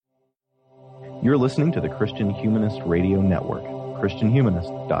You're listening to the Christian Humanist Radio Network,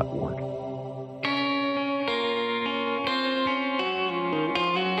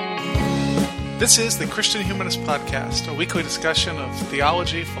 christianhumanist.org. This is the Christian Humanist Podcast, a weekly discussion of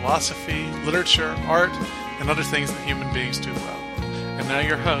theology, philosophy, literature, art, and other things that human beings do well. And now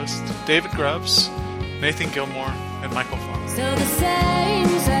your hosts, David Grubbs, Nathan Gilmour, and Michael Farmer. So the same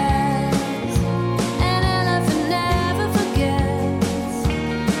says, an elephant never forgets,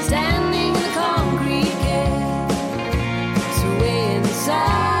 standing in the concrete gate, swaying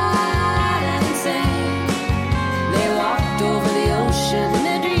sad and insane. They walked over the ocean in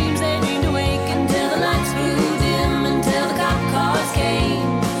their dreams, they dreamed awake until the lights grew dim, until the cop cars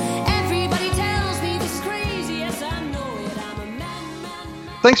came. Everybody tells me this is crazy, yes I know it, I'm a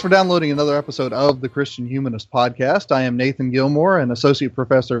man. Thanks for downloading another episode of the Christian Humanist Podcast. I am Nathan Gilmour, an associate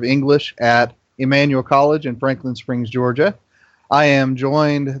professor of English at Emmanuel College in Franklin Springs, Georgia. I am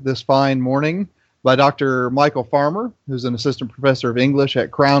joined this fine morning by Dr. Michael Farmer, who's an assistant professor of English at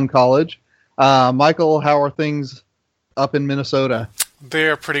Crown College. Michael, how are things up in Minnesota? They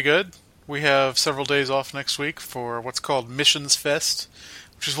are pretty good. We have several days off next week for what's called Missions Fest,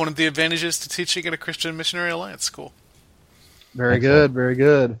 which is one of the advantages to teaching at a Christian Missionary Alliance school. Very good, very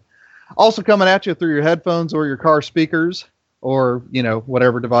good. Also coming at you through your headphones or your car speakers or,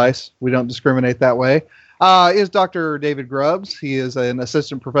 whatever device. We don't discriminate that way. Is Dr. David Grubbs. He is an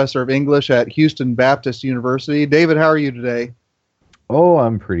assistant professor of English at Houston Baptist University. David, how are you today? Oh,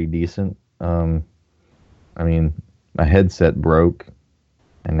 I'm pretty decent. My headset broke,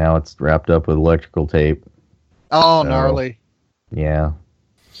 and now it's wrapped up with electrical tape. Oh, gnarly. Yeah.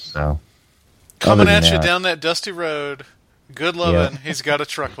 So Coming at you down that dusty road. Good lovin', He's got a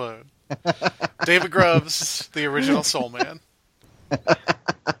truckload. David Grubbs, the original soul man.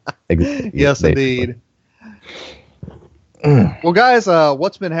 Yes, indeed. Well, guys,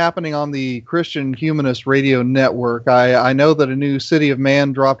 what's been happening on the Christian Humanist Radio Network? I know that a new City of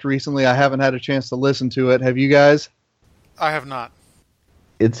Man dropped recently. I haven't had a chance to listen to it. Have you guys? I have not.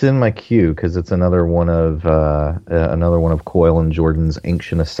 It's in my queue because it's another one of Coyle and Jordan's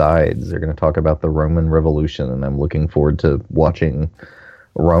Ancient Asides. They're going to talk about the Roman Revolution, and I'm looking forward to watching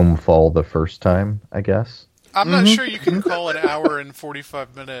Rome fall the first time, I guess. I'm not sure you can call an hour and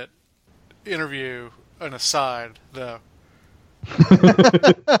 45-minute interview an aside, though. I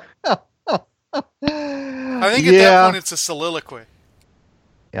think at that point it's a soliloquy.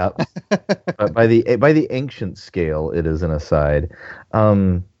 Yeah, but by the ancient scale, it is an aside.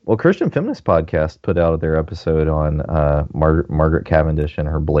 Well, Christian Feminist Podcast put out their episode on Margaret Cavendish and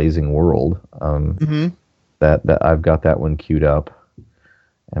her Blazing World. That I've got that one queued up,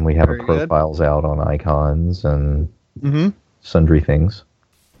 and we have Very our profiles out on icons and sundry things.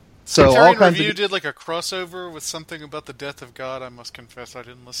 So all kinds Review did like a crossover with something about the death of God. I must confess I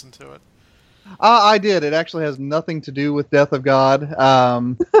didn't listen to it. I did. It actually has nothing to do with Death of God.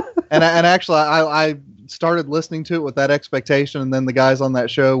 And actually, I started listening to it with that expectation, and then the guys on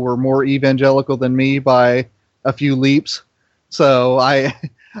that show were more evangelical than me by a few leaps. So I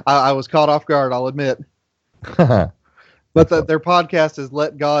was caught off guard, I'll admit. But their podcast is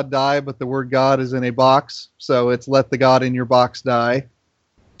Let God Die, but the word God is in a box. So it's Let the God in your box die.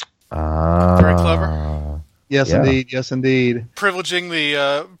 Very clever. Yes, indeed. Yes, indeed. Privileging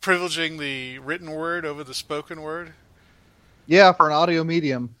the written word over the spoken word. Yeah, for an audio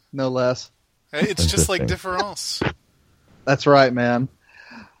medium, no less. It's just like difference. That's right, man.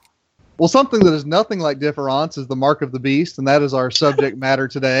 Well, something that is nothing like difference is the mark of the beast, and that is our subject matter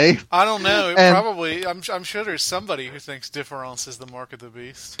today. I don't know. Probably, I'm sure there's somebody who thinks difference is the mark of the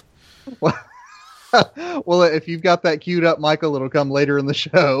beast. Well, if you've got that queued up, Michael, it'll come later in the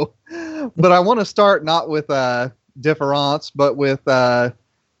show. But I want to start not with difference, but with the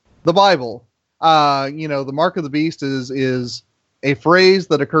Bible. The mark of the beast is a phrase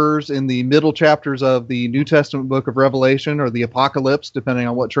that occurs in the middle chapters of the New Testament book of Revelation, or the Apocalypse, depending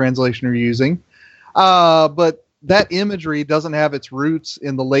on what translation you're using. But that imagery doesn't have its roots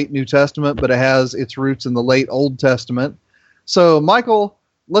in the late New Testament, but it has its roots in the late Old Testament. So, Michael,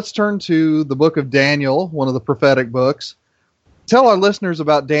 let's turn to the book of Daniel, one of the prophetic books. Tell our listeners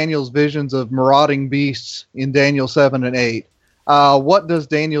about Daniel's visions of marauding beasts in Daniel 7 and 8. What does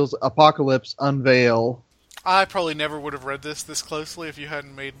Daniel's apocalypse unveil? I probably never would have read this closely if you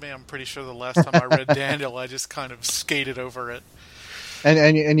hadn't made me. I'm pretty sure the last time I read Daniel, I just kind of skated over it.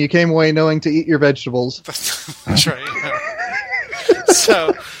 And you came away knowing to eat your vegetables. That's right. Yeah.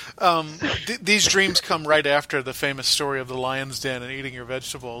 So, These dreams come right after the famous story of the lion's den and eating your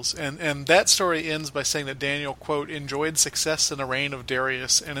vegetables, and that story ends by saying that Daniel, quote, enjoyed success in the reign of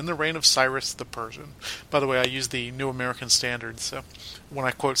Darius and in the reign of Cyrus the Persian. By the way, I use the New American Standard, so when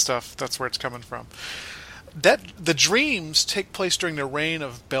I quote stuff, that's where it's coming from. The dreams take place during the reign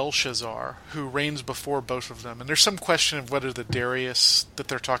of Belshazzar, who reigns before both of them. And there's some question of whether the Darius that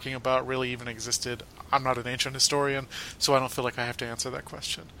they're talking about really even existed. I'm not an ancient historian, so I don't feel like I have to answer that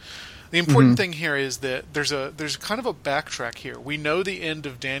question. The important thing here is that there's kind of a backtrack here. We know the end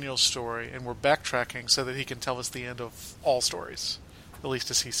of Daniel's story, and we're backtracking so that he can tell us the end of all stories, at least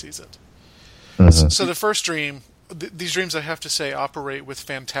as he sees it. So the first dream, these dreams, I have to say, operate with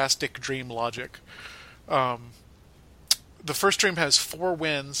fantastic dream logic. The first dream has 4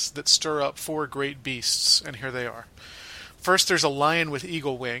 winds that stir up 4 great beasts, and here they are. First, there's a lion with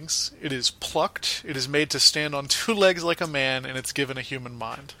eagle wings. It is plucked, it is made to stand on 2 legs like a man, and it's given a human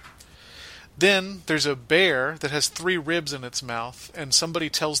mind. Then, there's a bear that has 3 ribs in its mouth, and somebody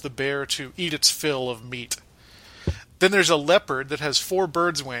tells the bear to eat its fill of meat. Then there's a leopard that has 4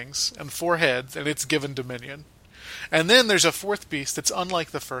 birds' wings and 4 heads, and it's given dominion. And then there's a 4th beast that's unlike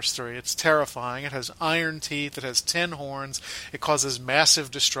the first 3. It's terrifying. It has iron teeth. It has 10 horns. It causes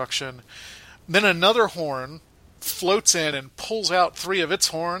massive destruction. Then another horn floats in and pulls out 3 of its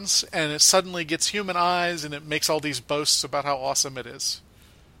horns, and it suddenly gets human eyes, and it makes all these boasts about how awesome it is.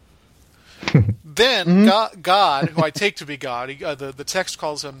 Then God, who I take to be God, the text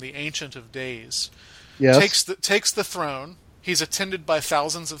calls him the Ancient of Days, takes the throne. He's attended by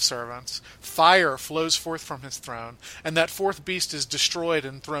thousands of servants. Fire flows forth from his throne, and that 4th beast is destroyed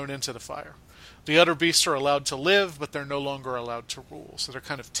and thrown into the fire. The other beasts are allowed to live, but they're no longer allowed to rule, so they're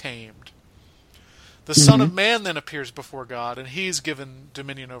kind of tamed. The Son of Man then appears before God, and he's given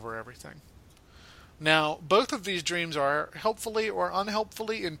dominion over everything. Now, both of these dreams are helpfully or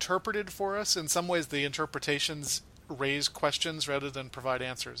unhelpfully interpreted for us. In some ways, the interpretations raise questions rather than provide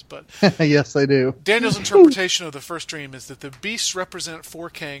answers. But yes, they do. Daniel's interpretation of the first dream is that the beasts represent 4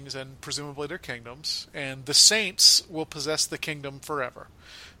 kings and presumably their kingdoms, and the saints will possess the kingdom forever.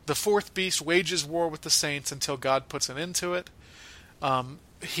 The 4th beast wages war with the saints until God puts an end to it.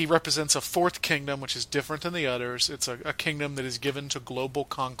 He represents a 4th kingdom, which is different than the others. It's a kingdom that is given to global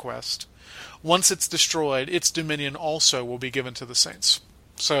conquest. Once it's destroyed, its dominion also will be given to the saints.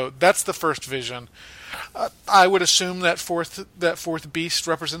 So that's the first vision. I would assume that fourth beast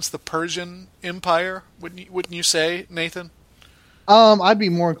represents the Persian Empire. Wouldn't you say, Nathan? I'd be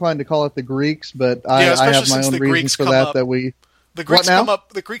more inclined to call it the Greeks, but I have my own reasons for that.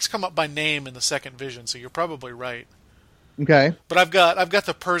 The Greeks come up by name in the second vision, so you're probably right. Okay. But I've got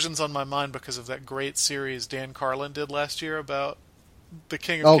the Persians on my mind because of that great series Dan Carlin did last year about the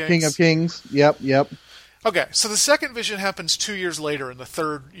King of Kings. Oh, King of Kings. Yep. Okay, so the second vision happens 2 years later in the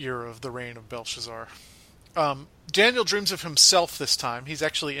 3rd year of the reign of Belshazzar. Daniel dreams of himself this time. He's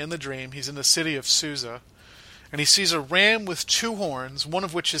actually in the dream. He's in the city of Susa, and he sees a ram with 2 horns, one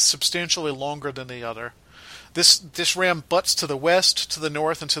of which is substantially longer than the other. This ram butts to the west, to the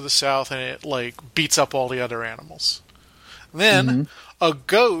north, and to the south, and it beats up all the other animals. Then a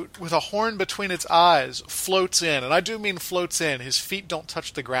goat with a horn between its eyes floats in, and I do mean floats in. His feet don't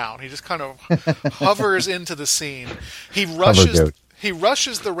touch the ground. He just kind of hovers into the scene. He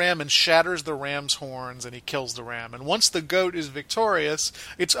rushes the ram and shatters the ram's horns, and he kills the ram. And once the goat is victorious,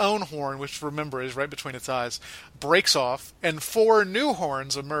 its own horn, which remember is right between its eyes, breaks off, and 4 new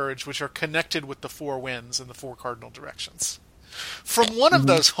horns emerge, which are connected with the 4 winds in the 4 cardinal directions. From one of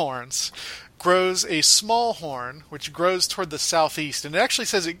those horns grows a small horn, which grows toward the southeast. And it actually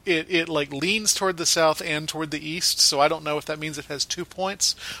says it leans toward the south and toward the east, so I don't know if that means it has 2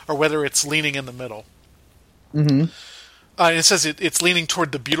 points or whether it's leaning in the middle. And it says it's leaning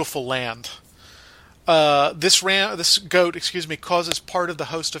toward the beautiful land. This goat, causes part of the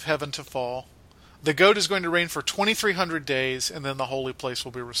host of heaven to fall. The goat is going to reign for 2,300 days, and then the holy place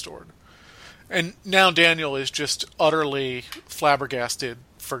will be restored. And now Daniel is just utterly flabbergasted,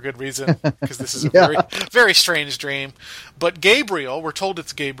 for good reason, because this is a very, very strange dream. But Gabriel, we're told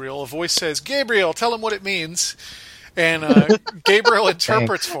it's Gabriel, a voice says, "Gabriel, tell him what it means." And Gabriel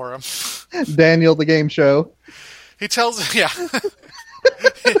interprets for him. Daniel, the game show. He tells,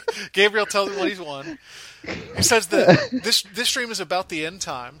 Gabriel tells him what he's won. He says that this dream is about the end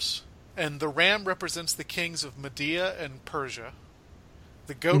times, and the ram represents the kings of Media and Persia.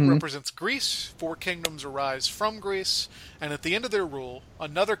 The goat represents Greece. 4 kingdoms arise from Greece, and at the end of their rule,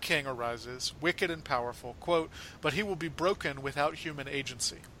 another king arises, wicked and powerful, quote, but he will be broken without human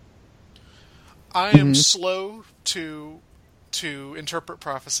agency. I am slow to to interpret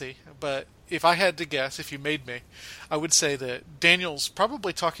prophecy, but if I had to guess, if you made me, I would say that Daniel's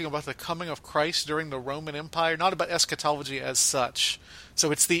probably talking about the coming of Christ during the Roman Empire, not about eschatology as such.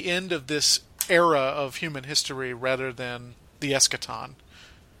 So it's the end of this era of human history rather than the eschaton.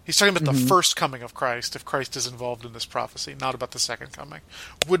 He's talking about the first coming of Christ, if Christ is involved in this prophecy, not about the second coming.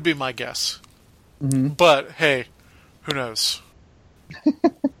 Would be my guess. But, hey, who knows?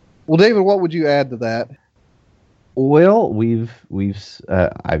 Well, David, what would you add to that? Well,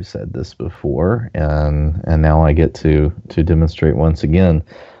 I've said this before, and now I get to demonstrate once again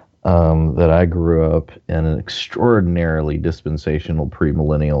that I grew up in an extraordinarily dispensational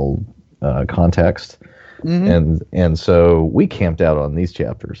premillennial context, and so we camped out on these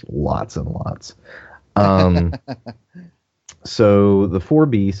chapters lots and lots. So the four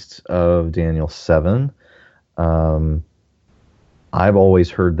beasts of Daniel 7. I've always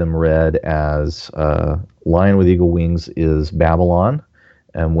heard them read as lion with eagle wings is Babylon,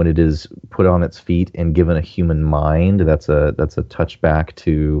 and when it is put on its feet and given a human mind, that's a touchback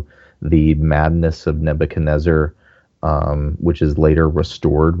to the madness of Nebuchadnezzar, which is later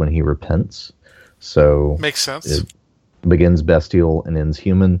restored when he repents. So makes sense. It begins bestial and ends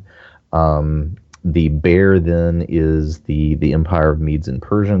human. The bear then is the empire of Medes and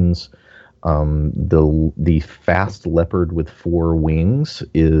Persians. The fast leopard with four wings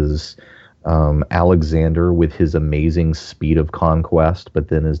is Alexander with his amazing speed of conquest, but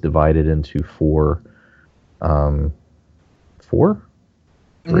then is divided into four.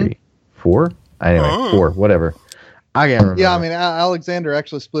 Anyway, four, whatever. I can't remember. Yeah, I mean, Alexander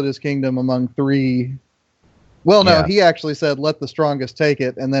actually split his kingdom among three. Well, no, he actually said, let the strongest take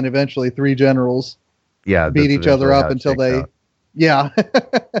it, and then eventually three generals beat each other up until they... Out. Yeah.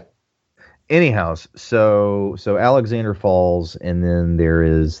 Anyhow, so Alexander falls, and then there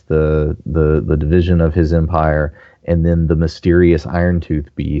is the division of his empire, and then the mysterious Iron-Tooth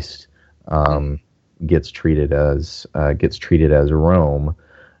beast gets treated as Rome,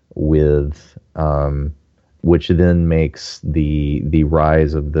 with which then makes the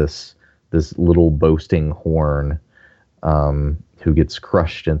rise of this little boasting horn, who gets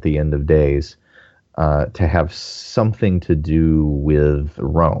crushed at the end of days. To have something to do with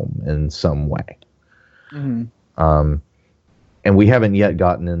Rome in some way, and we haven't yet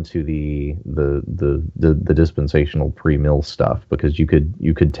gotten into the dispensational pre-mill stuff, because you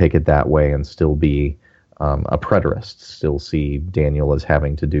could take it that way and still be a preterist, still see Daniel as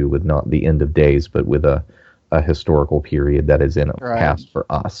having to do with not the end of days, but with a historical period that is in a past for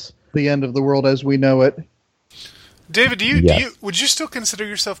us, the end of the world as we know it. David, would you still consider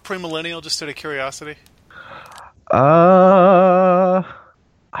yourself premillennial, just out of curiosity? I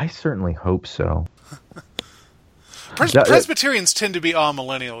certainly hope so. Presbyterians tend to be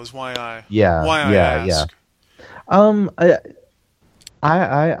amillennial, is why I ask.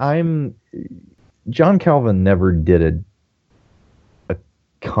 I'm John Calvin never did a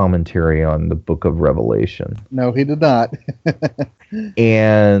commentary on the Book of Revelation. No, he did not.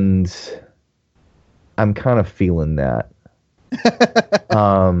 And I'm kind of feeling that.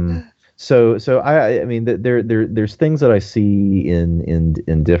 So I mean, there's things that I see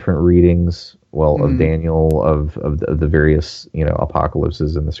in different readings, of Daniel, of the various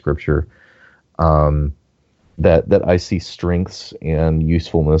apocalypses in the Scripture, that I see strengths and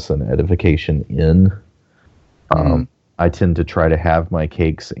usefulness and edification in. I tend to try to have my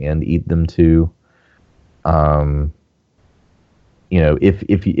cakes and eat them too.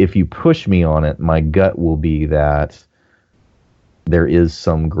 If you push me on it, my gut will be that there is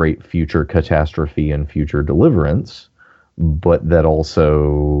some great future catastrophe and future deliverance, but that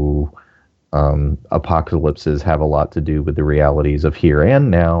also apocalypses have a lot to do with the realities of here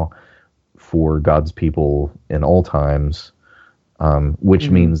and now for God's people in all times, which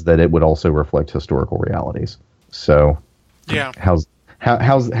means that it would also reflect historical realities. So, yeah, how's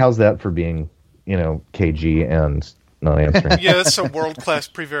that for being KG and not answering? Yeah, that's some world-class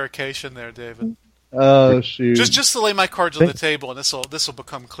prevarication there, David. Oh, shoot. Just to lay my cards on the table, and this will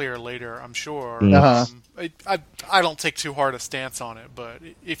become clear later, I'm sure. I don't take too hard a stance on it, but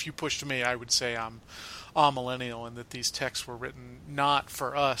if you pushed me, I would say I'm amillennial, and that these texts were written not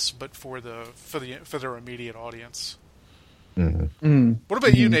for us, but for their immediate audience. What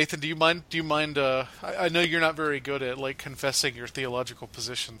about you, Nathan? Do you mind? I know you're not very good at confessing your theological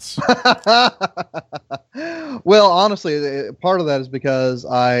positions. Well, honestly, part of that is because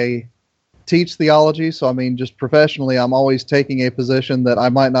I teach theology, so I mean, just professionally, I'm always taking a position that I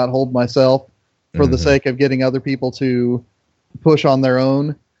might not hold myself for the sake of getting other people to push on their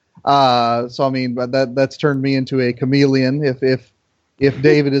own. So I mean, that's turned me into a chameleon. If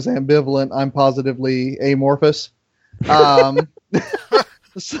David is ambivalent, I'm positively amorphous. Um,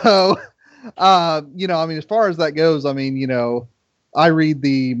 so, as far as that goes, I read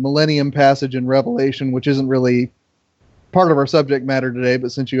the Millennium passage in Revelation, which isn't really part of our subject matter today,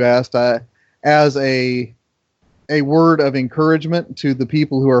 but since you asked, as a word of encouragement to the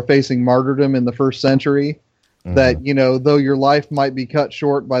people who are facing martyrdom in the first century, that, though your life might be cut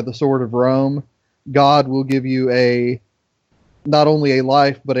short by the sword of Rome, God will give you not only a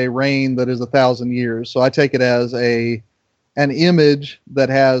life, but a reign that is 1,000 years. So I take it as an image that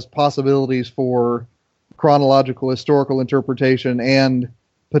has possibilities for chronological historical interpretation and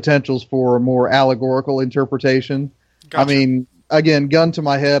potentials for more allegorical interpretation. Gotcha. Again, gun to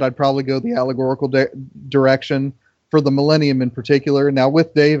my head, I'd probably go the allegorical direction for the millennium in particular. Now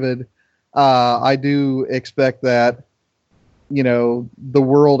with David, I do expect that, the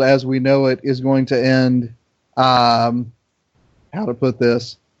world as we know it is going to end, how to put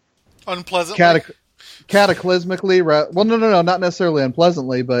this? Unpleasantly? Cataclysmically. Well, no, not necessarily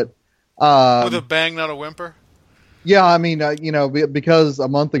unpleasantly, but... with a bang, not a whimper? Yeah, because a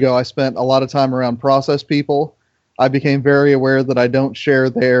month ago I spent a lot of time around process people, I became very aware that I don't share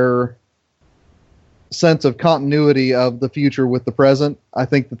their sense of continuity of the future with the present. I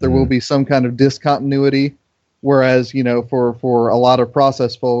think that there will be some kind of discontinuity, whereas, for a lot of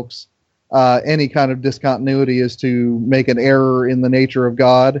process folks, any kind of discontinuity is to make an error in the nature of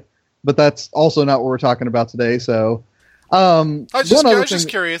God. But that's also not what we're talking about today. So, I was just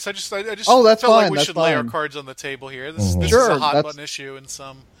curious. I just that's felt fine. like we That's should lay our fine. cards on the table here. This Sure, is a hot that's- button issue in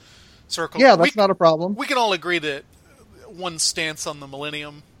some circles. Yeah, that's not a problem. We can all agree that one's stance on the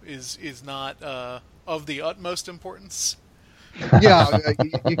millennium is not of the utmost importance. Yeah,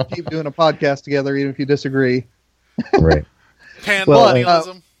 you can keep doing a podcast together even if you disagree. Right.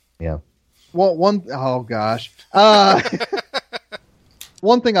 Pan-millennialism. Yeah. Well, oh gosh.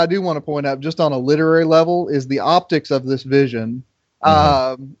 One thing I do want to point out, just on a literary level, is the optics of this vision.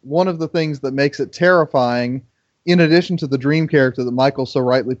 One of the things that makes it terrifying, in addition to the dream character that Michael so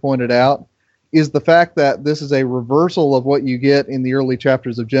rightly pointed out, is the fact that this is a reversal of what you get in the early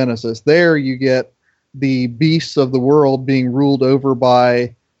chapters of Genesis. There you get the beasts of the world being ruled over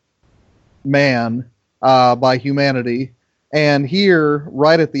by man, by humanity. And here,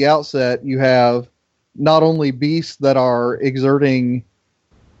 right at the outset, you have not only beasts that are exerting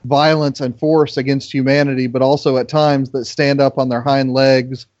violence and force against humanity, but also at times that stand up on their hind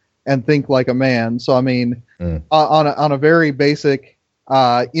legs and think like a man. So, on a very basic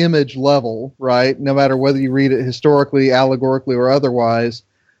image level, right, no matter whether you read it historically, allegorically, or otherwise,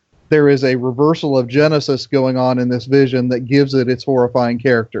 there is a reversal of Genesis going on in this vision that gives it its horrifying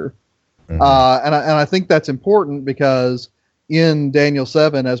character. And I think that's important because in Daniel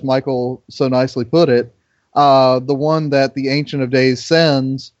 7, as Michael so nicely put it, the one that the Ancient of Days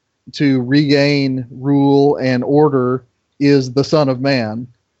sends to regain rule and order is the Son of Man.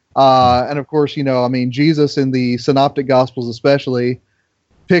 And of course, Jesus in the Synoptic Gospels especially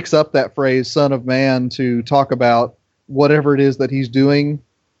picks up that phrase, Son of Man, to talk about whatever it is that he's doing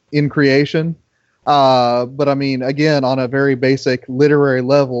in creation. But again, on a very basic literary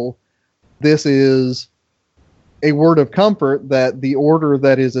level, this is a word of comfort that the order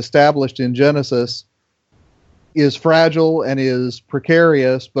that is established in Genesis is fragile and is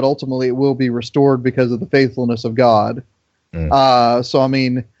precarious, but ultimately it will be restored because of the faithfulness of God. I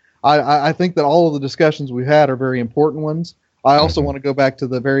think that all of the discussions we've had are very important ones. I also want to go back to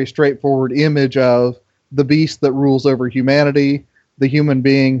the very straightforward image of the beast that rules over humanity, the human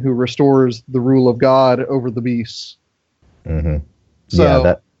being who restores the rule of God over the beasts. Mm-hmm. So,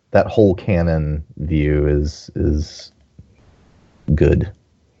 yeah, that whole canon view is good.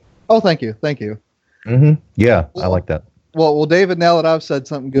 Oh, thank you. Mm-hmm. Yeah, I like that. Well, David, now that I've said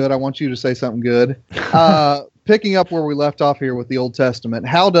something good, I want you to say something good. Picking up where we left off here with the Old Testament,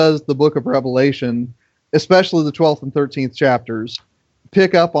 how does the book of Revelation, especially the 12th and 13th chapters,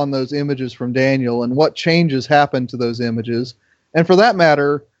 pick up on those images from Daniel, and what changes happen to those images? And for that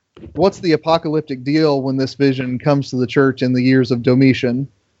matter, what's the apocalyptic deal when this vision comes to the church in the years of Domitian?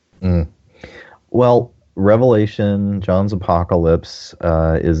 Well, Revelation, John's Apocalypse,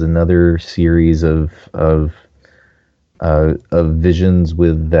 is another series of visions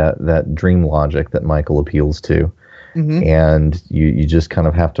with that dream logic that Michael appeals to, and you just kind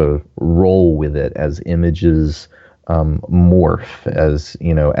of have to roll with it as images morph,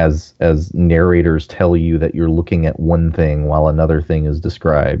 as narrators tell you that you're looking at one thing while another thing is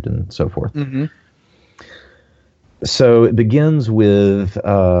described, and so forth. So it begins with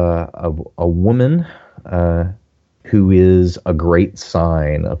a woman who is a great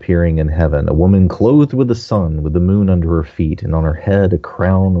sign appearing in heaven, a woman clothed with the sun, with the moon under her feet, and on her head a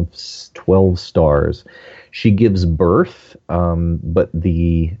crown of 12 stars. She gives birth, but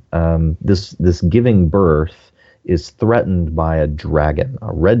this giving birth is threatened by a dragon,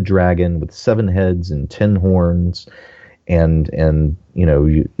 a red dragon with 7 heads and 10 horns, and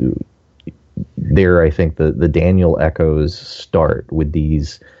there I think the Daniel echoes start with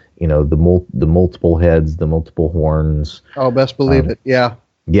these, the multiple heads, the multiple horns. Oh, best believe it. Yeah.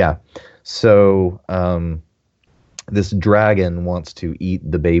 Yeah. So this dragon wants to eat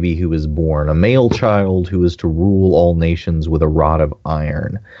the baby who is born, a male child who is to rule all nations with a rod of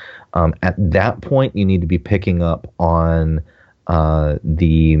iron. At that point, you need to be picking up on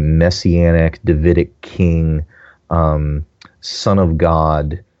the messianic Davidic king, son of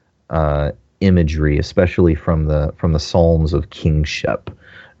God imagery, especially from the Psalms of kingship,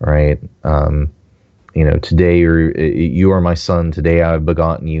 right? Today you are my son. Today I have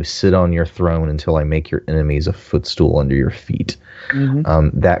begotten you. Sit on your throne until I make your enemies a footstool under your feet.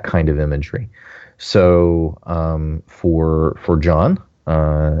 Mm-hmm. That kind of imagery. So for John,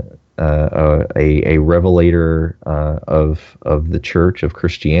 a revelator of the church of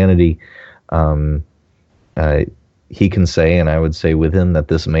Christianity, he can say, and I would say with him, that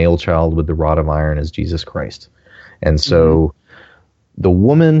this male child with the rod of iron is Jesus Christ. And so the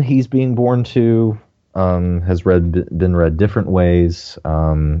woman he's being born to has been read different ways.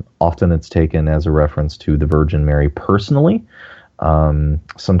 Often it's taken as a reference to the Virgin Mary personally.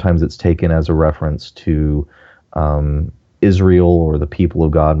 Sometimes it's taken as a reference to Israel or the people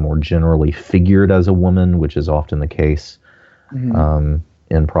of God more generally figured as a woman, which is often the case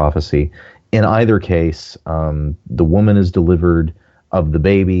in prophecy. In either case, the woman is delivered of the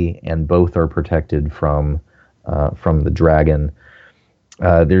baby, and both are protected from the dragon.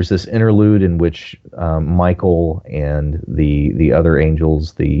 There's this interlude in which Michael and the other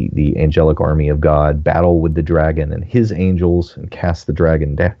angels, the angelic army of God, battle with the dragon and his angels and cast the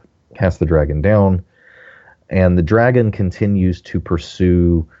dragon down. And the dragon continues to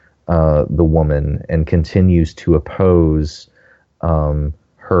pursue the woman and continues to oppose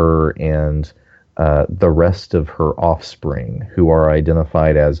her and the rest of her offspring, who are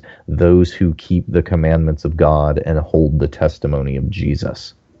identified as those who keep the commandments of God and hold the testimony of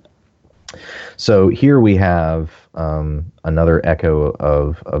Jesus. So here we have another echo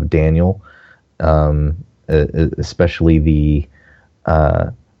of Daniel, especially the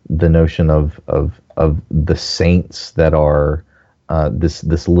notion of the saints that are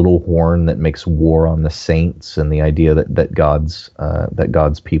this little horn that makes war on the saints, and the idea that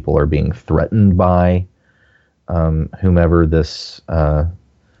God's people are being threatened by whomever this threat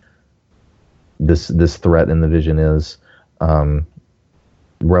in the vision is.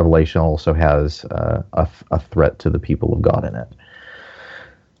 Revelation also has a threat to the people of God in it.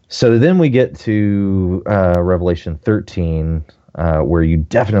 So then we get to Revelation 13, where you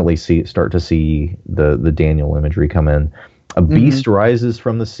definitely start to see the Daniel imagery come in. A beast rises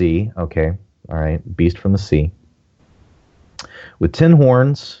from the sea. Okay, all right, beast from the sea with 10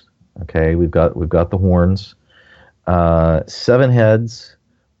 horns. Okay, we've got the horns. 7 heads.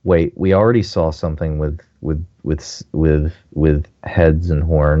 Wait, we already saw something with heads and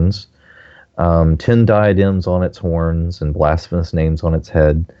horns. 10 diadems on its horns and blasphemous names on its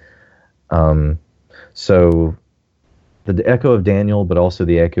head. So the echo of Daniel, but also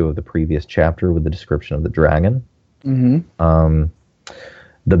the echo of the previous chapter with the description of the dragon. Mm-hmm.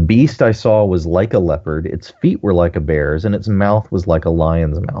 The beast I saw was like a leopard, its feet were like a bear's, and its mouth was like a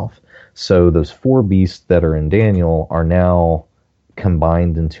lion's mouth. So those 4 beasts that are in Daniel are now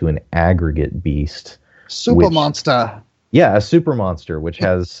combined into an aggregate beast. Super monster. Yeah, a super monster, which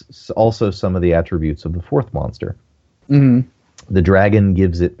has also some of the attributes of the 4th monster. Mm-hmm. The dragon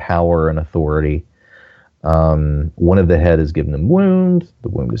gives it power and authority. One of the head is given a wound. The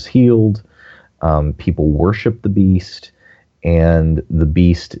wound is healed. People worship the beast, and the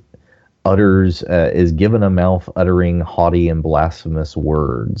beast is given a mouth uttering haughty and blasphemous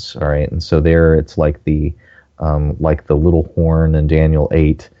words. All right, and so there it's like the little horn in Daniel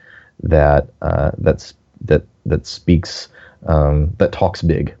 8 that speaks, that talks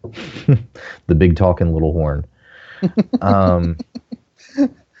big, the big talking little horn.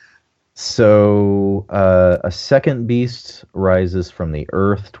 So a second beast rises from the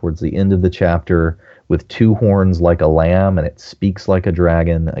earth towards the end of the chapter with 2 horns like a lamb, and it speaks like a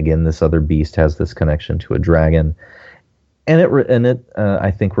dragon. Again, this other beast has this connection to a dragon, and it I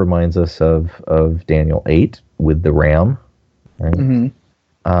think reminds us of Daniel 8 with the ram. Right?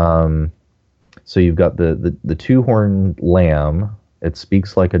 Mm-hmm. So you've got the 2-horned lamb. It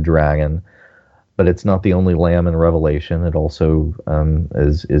speaks like a dragon. but it's not the only lamb in Revelation. It also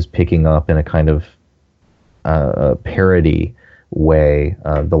is picking up in a kind of parody way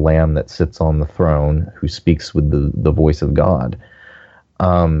the lamb that sits on the throne who speaks with the voice of God.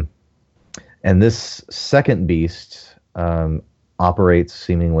 And this second beast operates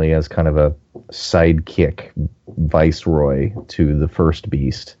seemingly as kind of a sidekick viceroy to the first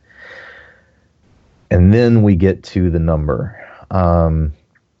beast. And then we get to the number.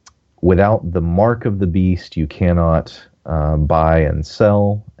 Without the mark of the beast, you cannot buy and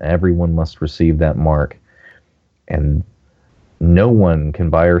sell. Everyone must receive that mark. And no one can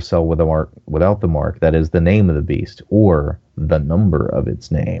buy or sell with a mark without the mark, that is the name of the beast, or the number of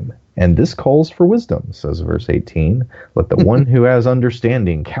its name. And this calls for wisdom, says verse 18. Let the one who has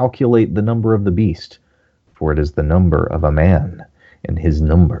understanding calculate the number of the beast, for it is the number of a man, and his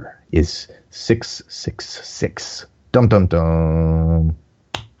number is 666. Dum dum dum.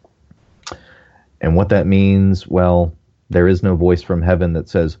 And what that means, well, there is no voice from heaven that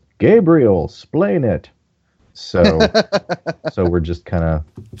says, Gabriel, splain it. So we're just kind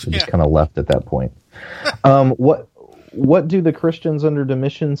of left at that point. What do the Christians under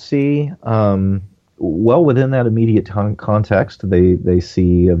Domitian see? Well, within that immediate context, they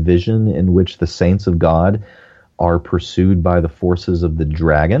see a vision in which the saints of God are pursued by the forces of the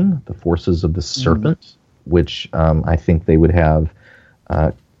dragon, the forces of the serpent, which I think they would have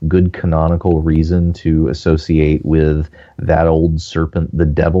good canonical reason to associate with that old serpent, the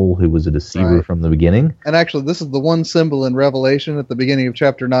devil, who was a deceiver from the beginning. And actually, this is the one symbol in Revelation at the beginning of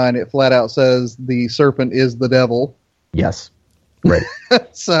chapter 9. It flat out says the serpent is the devil. Yes. Right.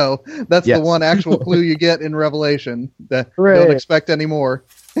 So that's the one actual clue you get in Revelation. Don't expect any more.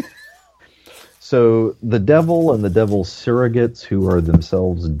 So the devil and the devil's surrogates, who are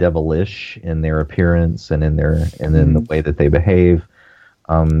themselves devilish in their appearance and in the way that they behave,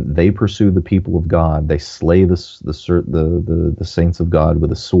 they pursue the people of God. They slay the saints of God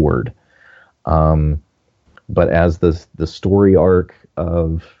with a sword. But as the story arc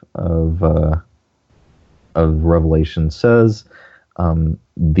of Revelation says,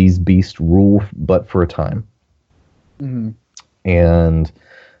 these beasts rule but for a time. And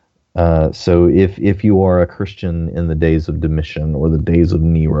so if you are a Christian in the days of Domitian or the days of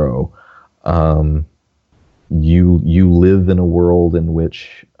Nero, you live in a world in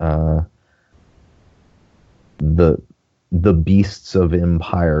which the beasts of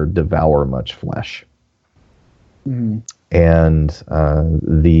empire devour much flesh. And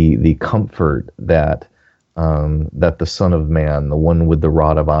the comfort that the Son of Man, the one with the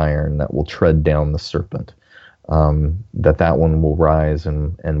rod of iron that will tread down the serpent, that one will rise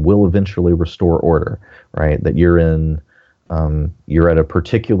and will eventually restore order, right? That you're at a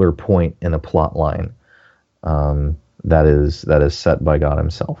particular point in a plot line that is set by God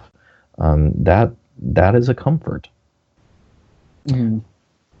Himself. That is a comfort.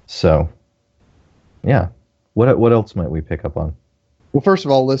 So, yeah. What else might we pick up on? Well, first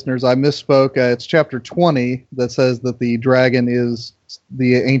of all, listeners, I misspoke. It's chapter 20 that says that the dragon is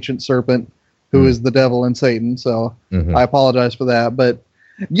the ancient serpent, who is the devil and Satan. So I apologize for that. But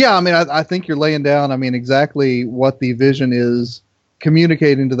yeah, I mean, I think you're laying down, exactly what the vision is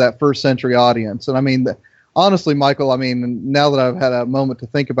communicating to that first century audience. And I mean, honestly, Michael, now that I've had a moment to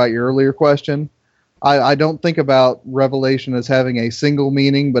think about your earlier question, I don't think about Revelation as having a single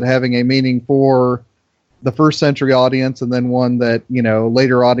meaning, but having a meaning for the first century audience, and then one that,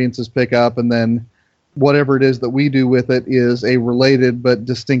 later audiences pick up, and then whatever it is that we do with it is a related but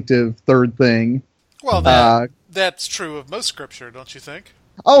distinctive third thing. Well, that's true of most scripture, don't you think?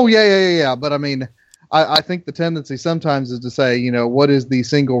 Oh, yeah. But I think the tendency sometimes is to say, what is the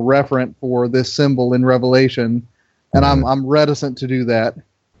single referent for this symbol in Revelation? And I'm reticent to do that.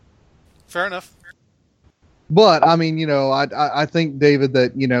 Fair enough. But I think, David,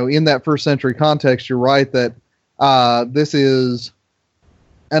 that in that first century context, you're right that this is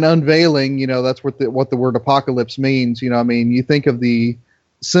an unveiling. That's what the word apocalypse means. You think of the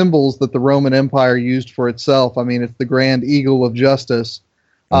symbols that the Roman Empire used for itself. It's the grand eagle of justice.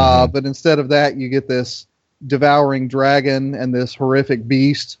 But instead of that, you get this devouring dragon and this horrific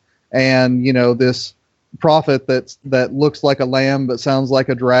beast, and this prophet that looks like a lamb but sounds like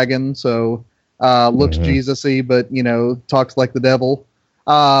a dragon. So. Looks Jesus-y, but, talks like the devil.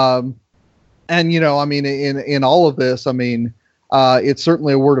 And, in all of this, it's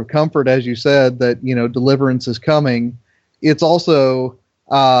certainly a word of comfort, as you said, that, deliverance is coming. It's also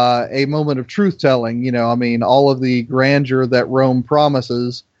a moment of truth-telling, all of the grandeur that Rome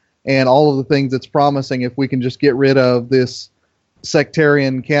promises and all of the things it's promising, if we can just get rid of this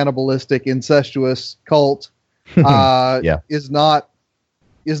sectarian, cannibalistic, incestuous cult, is not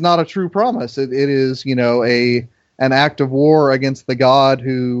is not a true promise. It is, an act of war against the God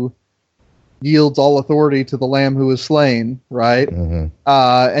who yields all authority to the Lamb who is slain, right? Mm-hmm.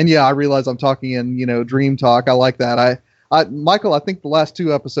 And yeah, I realize I'm talking in, dream talk. I like that. Michael, I think the last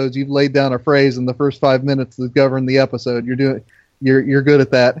 2 episodes you've laid down a phrase in the first 5 minutes that govern the episode. You're good at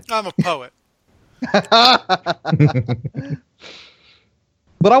that. I'm a poet.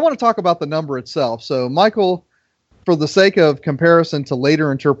 But I want to talk about the number itself. So, Michael, for the sake of comparison to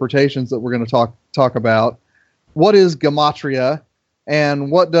later interpretations that we're going to talk about, what is gematria,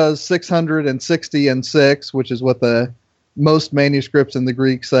 and what does 660 and 6, which is what the most manuscripts in the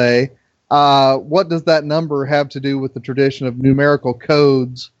Greek say, what does that number have to do with the tradition of numerical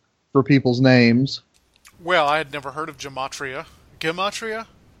codes for people's names? Well, I had never heard of gematria. Gematria?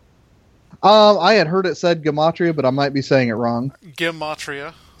 I had heard it said gematria, but I might be saying it wrong.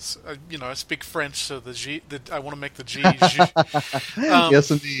 Gematria. I speak French, so I want to make the G.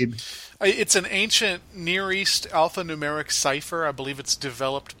 Yes, indeed. It's an ancient Near East alphanumeric cipher. I believe it's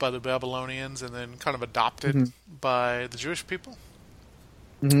developed by the Babylonians and then kind of adopted by the Jewish people.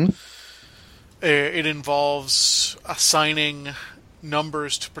 Mm-hmm. It involves assigning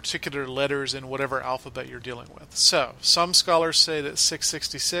numbers to particular letters in whatever alphabet you're dealing with. So, some scholars say that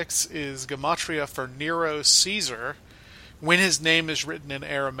 666 is gematria for Nero Caesar when his name is written in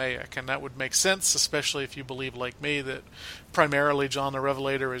Aramaic, and that would make sense, especially if you believe, like me, that primarily John the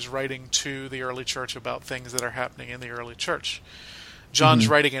Revelator is writing to the early church about things that are happening in the early church. John's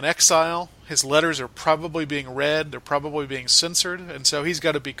writing in exile. His letters are probably being read. They're probably being censored, and so he's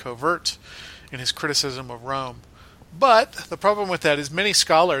got to be covert in his criticism of Rome. But the problem with that is many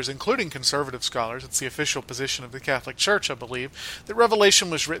scholars, including conservative scholars, it's the official position of the Catholic Church, I believe, that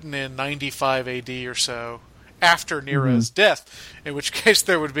Revelation was written in 95 AD or so, after Nero's death, in which case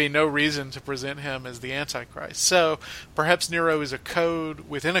there would be no reason to present him as the Antichrist. So perhaps Nero is a code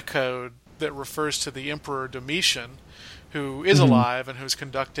within a code that refers to the Emperor Domitian, who is alive and who's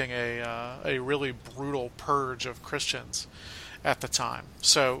conducting a really brutal purge of Christians at the time.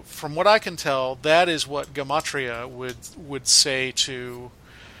 So from what I can tell, that is what gematria would say to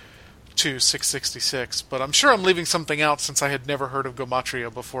 666, but I'm sure I'm leaving something out since I had never heard of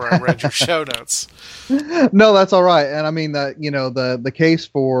gematria before I read your show notes. No, that's all right. And I mean that, the case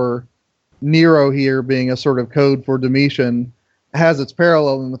for Nero here being a sort of code for Domitian has its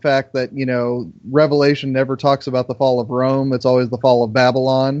parallel in the fact that, Revelation never talks about the fall of Rome. It's always the fall of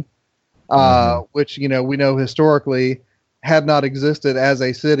Babylon, which, we know historically had not existed as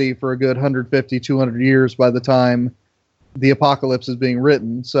a city for a good 150, 200 years by the time the apocalypse is being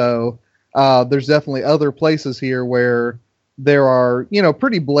written. So there's definitely other places here where there are,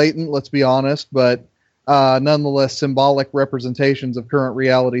 pretty blatant, let's be honest, but nonetheless symbolic representations of current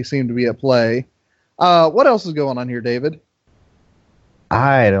reality seem to be at play. What else is going on here, David?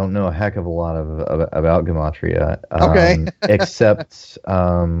 I don't know a heck of a lot about gematria. Okay. Except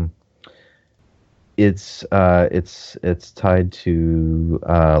it's tied to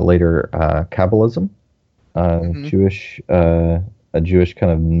later Kabbalism. A Jewish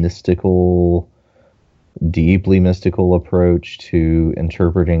kind of mystical, deeply mystical approach to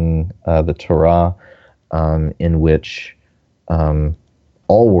interpreting the Torah, in which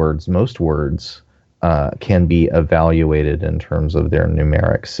most words, can be evaluated in terms of their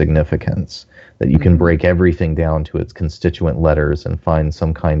numeric significance. That you can break everything down to its constituent letters and find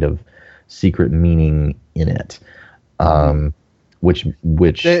some kind of secret meaning in it. Which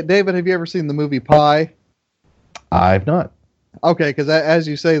David, have you ever seen the movie Pi? I've not. Okay, because as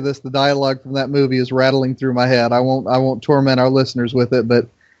you say this, the dialogue from that movie is rattling through my head. I won't torment our listeners with it, but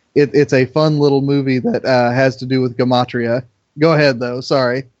it's a fun little movie that has to do with gematria. Go ahead, though.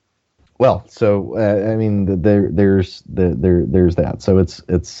 Sorry. Well, so I mean, there's that. So it's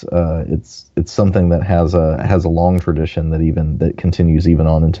something that has a long tradition that continues even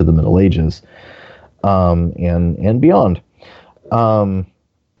on into the Middle Ages, and beyond.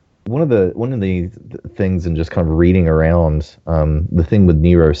 One of the things in just kind of reading around, the thing with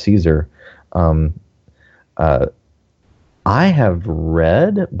Nero Caesar, I have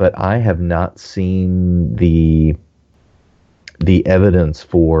read, but I have not seen the evidence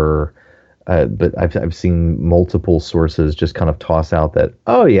for. But I've seen multiple sources just kind of toss out that,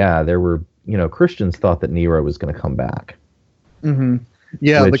 oh yeah, there were, Christians thought that Nero was going to come back. Mm-hmm.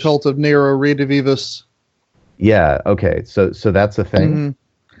 Yeah, the cult of Nero Redivivus. Yeah. Okay. So that's a thing.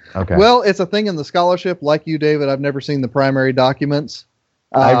 Mm-hmm. Okay. Well, it's a thing in the scholarship. Like you, David, I've never seen the primary documents.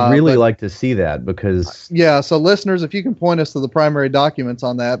 I'd really like to see that because. Yeah. So listeners, if you can point us to the primary documents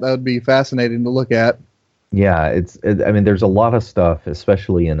on that would be fascinating to look at. Yeah, I mean, there's a lot of stuff,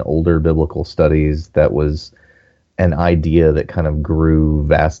 especially in older biblical studies, that was an idea that kind of grew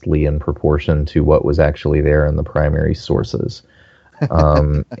vastly in proportion to what was actually there in the primary sources.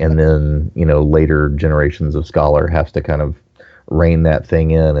 And then, later generations of scholar have to kind of rein that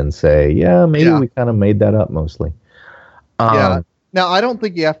thing in and say, yeah, maybe we kind of made that up mostly. Yeah. Now, I don't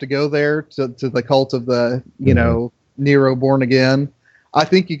think you have to go there to the cult of the, Nero born again. I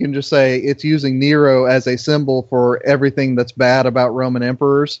think you can just say it's using Nero as a symbol for everything that's bad about Roman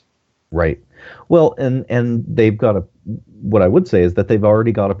emperors. Right. Well, and they've got what I would say is that they've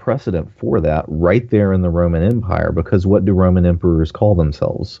already got a precedent for that right there in the Roman Empire, because what do Roman emperors call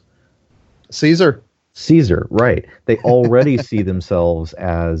themselves? Caesar, right. They already see themselves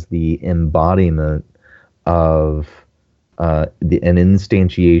as the embodiment of an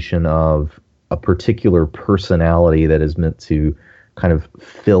instantiation of a particular personality that is meant to kind of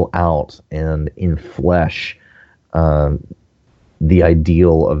fill out and enflesh the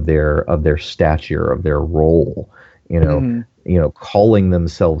ideal of their stature, of their role. Calling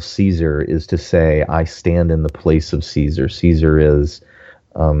themselves Caesar is to say, I stand in the place of Caesar.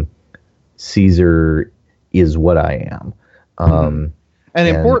 Caesar is what I am. And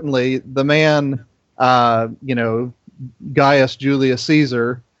importantly, the man, Gaius Julius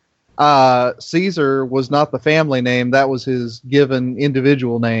Caesar, Caesar was not the family name. That was his given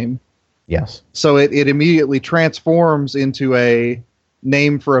individual name. Yes. So it immediately transforms into a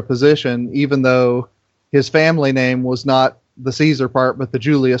name for a position, even though his family name was not the Caesar part, but the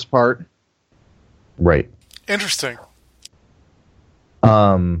Julius part. Right. Interesting.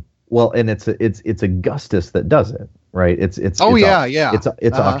 Well, and it's Augustus that does it, right? It's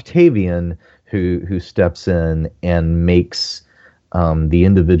Octavian who steps in and makes the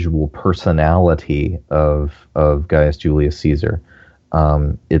individual personality of Gaius Julius Caesar.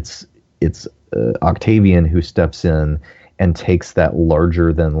 It's Octavian who steps in and takes that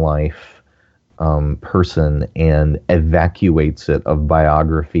larger than life person and evacuates it of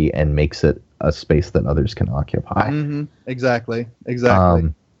biography and makes it a space that others can occupy. Mm-hmm. Exactly.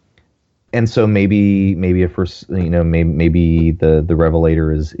 And so maybe the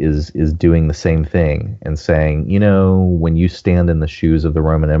Revelator is doing the same thing and saying, when you stand in the shoes of the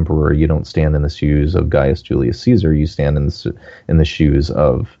Roman Emperor, you don't stand in the shoes of Gaius Julius Caesar. You stand in the shoes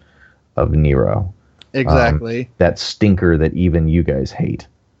of Nero. Exactly. That stinker that even you guys hate.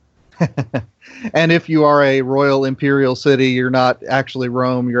 And if you are a royal imperial city, you're not actually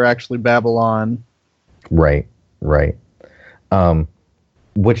Rome, you're actually Babylon. Right.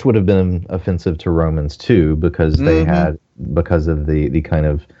 Which would have been offensive to Romans too, because they had, because of the kind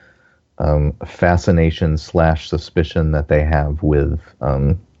of fascination / suspicion that they have with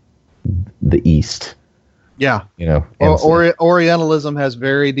the East. Yeah. Orientalism has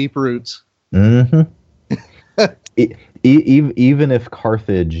very deep roots. Mm-hmm. Even if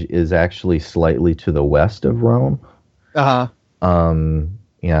Carthage is actually slightly to the west of Rome, they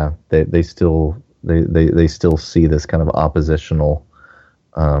still see this kind of oppositional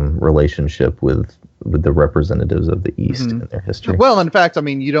relationship with the representatives of the East in their history. Well, in fact,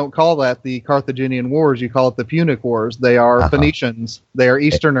 you don't call that the Carthaginian Wars. You call it the Punic Wars. They are Phoenicians. They are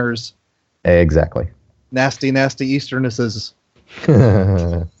Easterners. Exactly. Nasty Easternesses.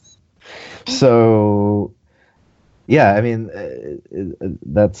 So, yeah,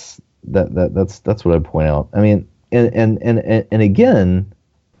 that's what I'd point out. And again,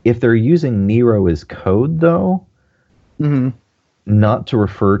 if they're using Nero as code, though, not to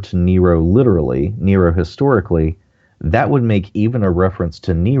refer to Nero literally, Nero historically, that would make even a reference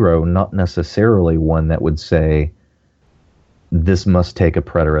to Nero not necessarily one that would say this must take a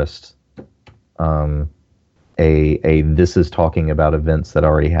preterist. This is talking about events that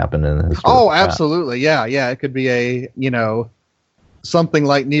already happened in the historical past. Absolutely. Yeah. It could be something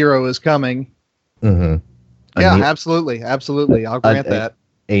like Nero is coming. Mm-hmm. Yeah, absolutely. I'll grant that.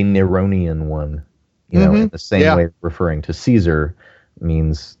 A Neronian one, in the same way referring to Caesar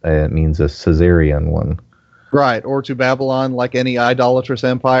means a Caesarian one. Right, or to Babylon, like any idolatrous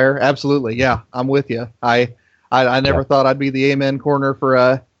empire. Absolutely, yeah, I'm with you. I never thought I'd be the amen corner for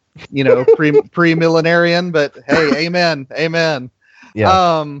a, pre-millenarian, but hey, amen.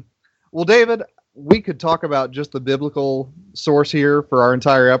 Yeah. Well, David, we could talk about just the biblical source here for our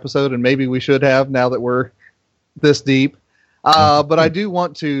entire episode, and maybe we should have now that we're this deep. But I do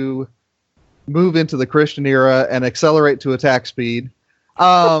want to move into the Christian era and accelerate to attack speed.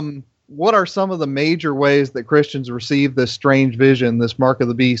 What are some of the major ways that Christians receive this strange vision, this mark of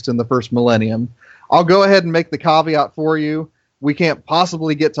the beast in the first millennium? I'll go ahead and make the caveat for you. We can't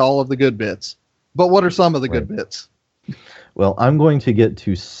possibly get to all of the good bits, but what are some of the good bits? Well, I'm going to get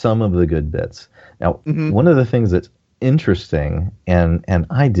to some of the good bits. Now, one of the things that's interesting, and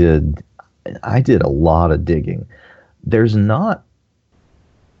I did a lot of digging. there's not.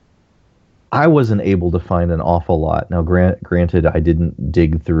 I wasn't able to find an awful lot. Now, granted, I didn't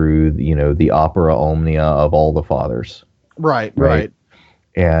dig through, the opera omnia of all the fathers. Right.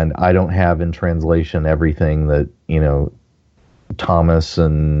 And I don't have in translation everything that, Thomas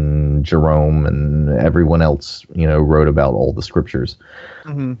and Jerome and everyone else, wrote about all the scriptures.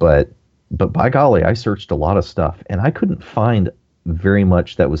 Mm-hmm. But by golly, I searched a lot of stuff, and I couldn't find very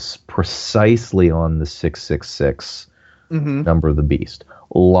much that was precisely on the 666 number of the beast.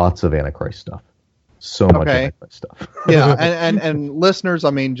 Lots of Antichrist stuff. So much Antichrist stuff. Yeah, and listeners, I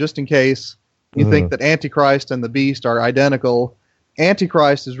mean, just in case you think that Antichrist and the beast are identical,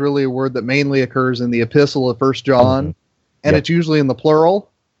 Antichrist is really a word that mainly occurs in the epistle of 1 John, and it's usually in the plural.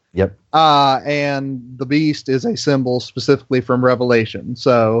 Yep. And the beast is a symbol specifically from Revelation.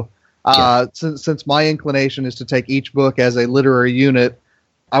 So since my inclination is to take each book as a literary unit,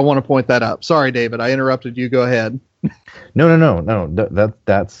 I want to point that up. Sorry, David, I interrupted you. Go ahead. No.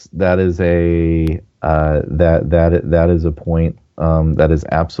 That is a point that is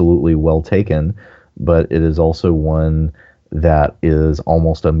absolutely well taken, but it is also one that is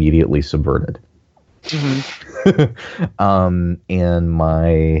almost immediately subverted. And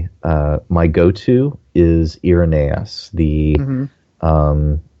my go-to is Irenaeus, the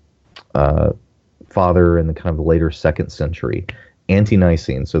father in the kind of the later 2nd century,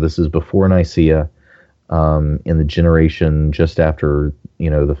 ante-Nicene. So this is before Nicaea, in the generation just after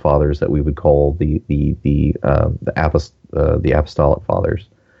the fathers that we would call the apostolic fathers.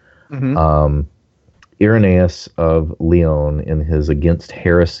 Irenaeus of Lyon, in his Against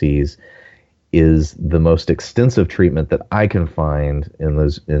Heresies, is the most extensive treatment that I can find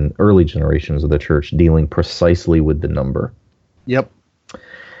in early generations of the church, dealing precisely with the number. Yep.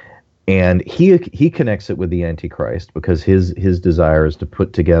 And he connects it with the Antichrist because his desire is to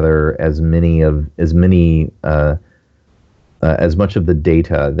put together as much of the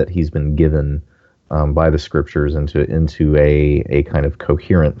data that he's been given by the scriptures into a kind of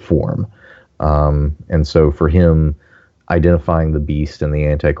coherent form. And so for him, identifying the beast and the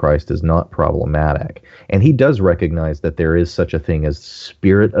Antichrist is not problematic. And he does recognize that there is such a thing as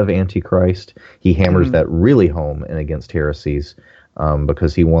spirit of Antichrist. He hammers that really home in Against Heresies,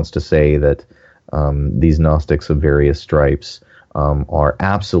 because he wants to say that these Gnostics of various stripes are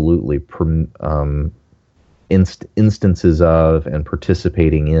absolutely instances of and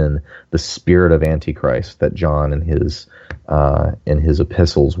participating in the spirit of Antichrist that John in his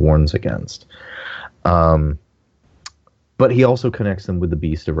epistles warns against. But he also connects them with the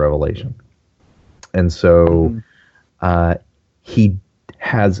beast of Revelation. And so he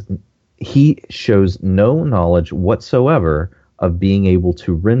shows no knowledge whatsoever of being able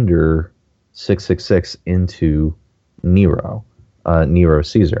to render 666 into Nero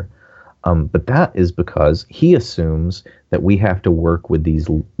Caesar. But that is because he assumes that we have to work with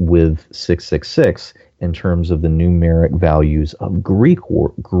 666 in terms of the numeric values of Greek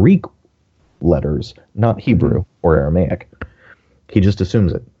letters, not Hebrew or Aramaic. He just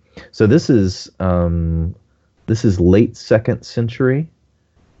assumes it. So this is late 2nd century.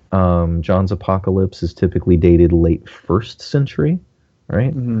 John's Apocalypse is typically dated late 1st century,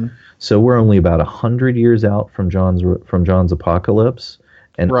 right? So we're only about 100 years out from John's Apocalypse,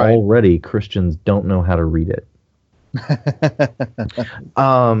 and already Christians don't know how to read it.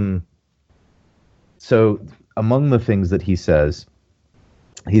 So among the things that he says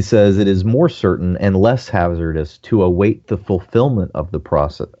it is more certain and less hazardous to await the fulfillment of the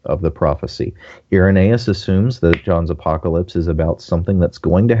prophecy. Irenaeus assumes that John's Apocalypse is about something that's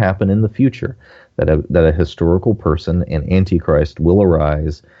going to happen in the future, that a historical person, an Antichrist, will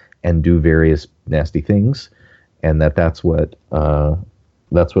arise and do various nasty things, and that's what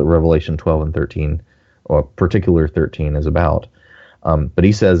Revelation 12 and 13, or particular 13, is about. But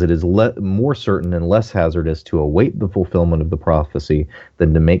he says it is more certain and less hazardous to await the fulfillment of the prophecy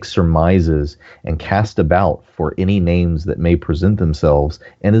than to make surmises and cast about for any names that may present themselves,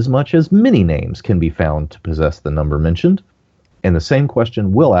 inasmuch as many names can be found to possess the number mentioned, and the same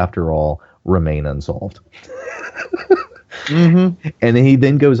question will, after all, remain unsolved. And he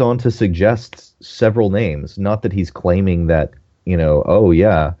then goes on to suggest several names. Not that he's claiming that, he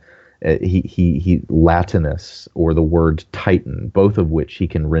Latinus or the word Titan, both of which he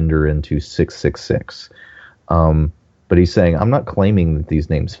can render into 666. But he's saying, I'm not claiming that these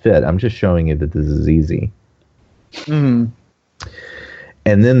names fit. I'm just showing you that this is easy. And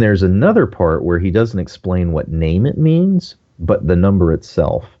then there's another part where he doesn't explain what name it means, but the number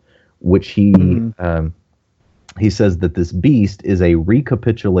itself, which he says that this beast is a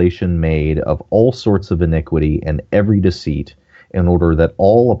recapitulation made of all sorts of iniquity and every deceit, in order that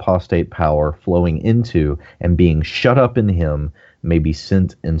all apostate power flowing into and being shut up in him may be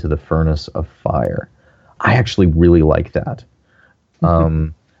sent into the furnace of fire. I actually really like that.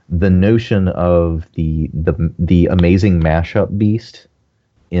 The notion of the amazing mashup beast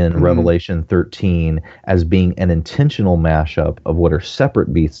in Revelation 13 as being an intentional mashup of what are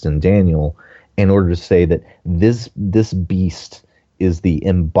separate beasts in Daniel, in order to say that this beast is the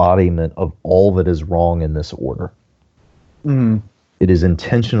embodiment of all that is wrong in this order. It is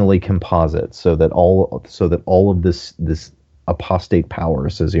intentionally composite, so that all of this apostate power,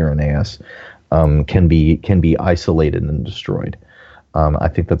 says Irenaeus, can be isolated and destroyed. I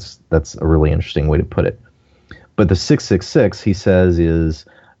think that's a really interesting way to put it. But the 666, he says, is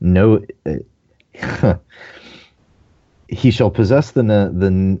no. He shall possess the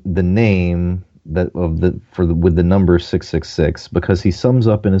name with the number 666, because he sums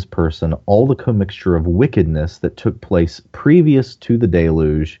up in his person all the commixture of wickedness that took place previous to the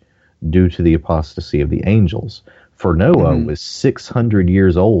deluge, due to the apostasy of the angels. For Noah was 600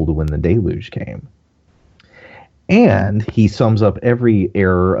 years old when the deluge came. And he sums up every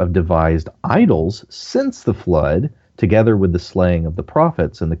error of devised idols since the flood, together with the slaying of the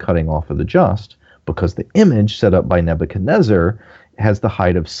prophets and the cutting off of the just, because the image set up by Nebuchadnezzar has the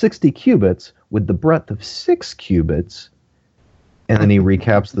height of 60 cubits with the breadth of 6 cubits. And then he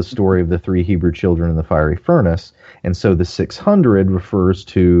recaps the story of the 3 Hebrew children in the fiery furnace. And so the 600 refers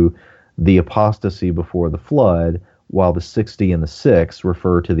to the apostasy before the flood, while the 60 and the 6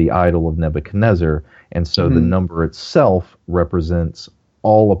 refer to the idol of Nebuchadnezzar. And so the number itself represents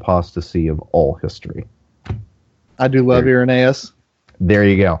all apostasy of all history. I do love Irenaeus. There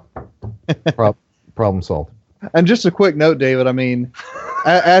you go. Problem solved. And just a quick note, David. I mean,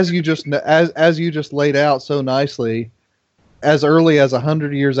 as you just laid out so nicely, as early as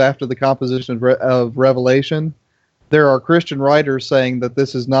 100 years after the composition of Revelation, there are Christian writers saying that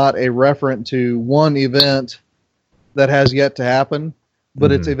this is not a referent to one event that has yet to happen,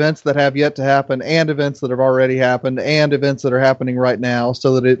 but it's events that have yet to happen, and events that have already happened, and events that are happening right now,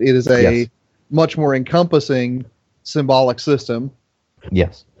 so that it is a much more encompassing symbolic system.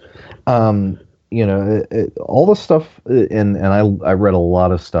 Yes. All the stuff, and I read a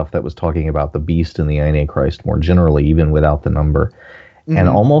lot of stuff that was talking about the beast and the Antichrist more generally, even without the number. And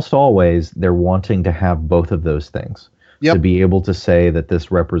almost always they're wanting to have both of those things. To be able to say that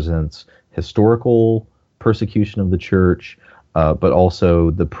this represents historical persecution of the church, but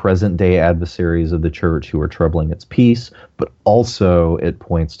also the present day adversaries of the church who are troubling its peace, but also it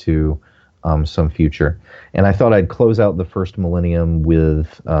points to some future. And I thought I'd close out the first millennium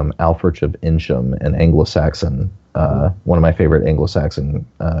with Alfred of Incham, an Anglo-Saxon, one of my favorite Anglo-Saxon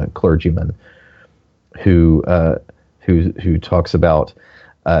clergymen, who talks about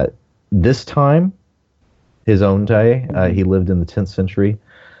this time, his own day. He lived in the 10th century.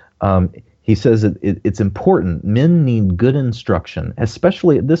 He says that it's important. Men need good instruction,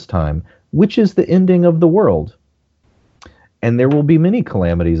 especially at this time, which is the ending of the world. And there will be many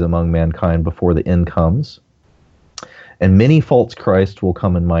calamities among mankind before the end comes. And many false Christs will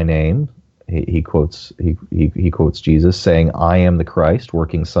come in my name. He quotes Jesus saying, I am the Christ,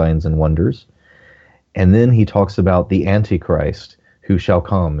 working signs and wonders. And then he talks about the Antichrist, who shall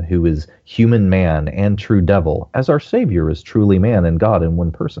come, who is human man and true devil, as our Savior is truly man and God in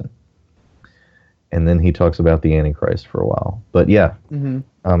one person. And then he talks about the Antichrist for a while. But yeah,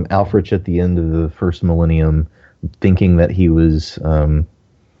 Alfred at the end of the first millennium, thinking that he was,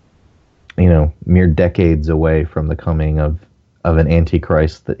 mere decades away from the coming of an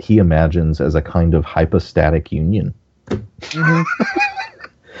Antichrist that he imagines as a kind of hypostatic union.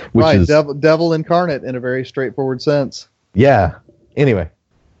 Right, is, devil incarnate in a very straightforward sense. Yeah. Anyway,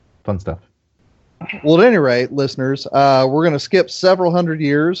 fun stuff. Well, at any rate, listeners, we're going to skip several hundred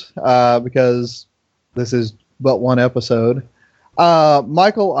years because this is but one episode.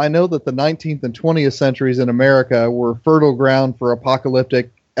 Michael, I know that the 19th and 20th centuries in America were fertile ground for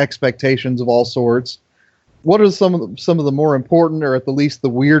apocalyptic expectations of all sorts. What are some of the more important, or at the least the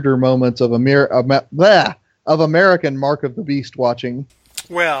weirder moments of American Mark of the Beast watching?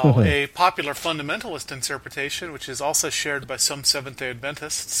 Well, a popular fundamentalist interpretation, which is also shared by some Seventh-day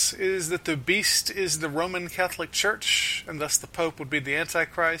Adventists, is that the beast is the Roman Catholic Church, and thus the Pope would be the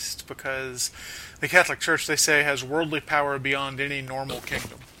Antichrist, because the Catholic Church, they say, has worldly power beyond any normal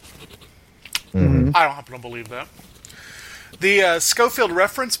kingdom. I don't happen to believe that. The Scofield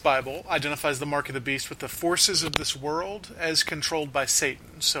Reference Bible identifies the mark of the beast with the forces of this world as controlled by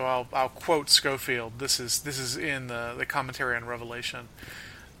Satan. So I'll quote Scofield. This is in the commentary on Revelation.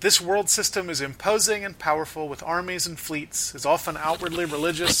 This world system is imposing and powerful, with armies and fleets, is often outwardly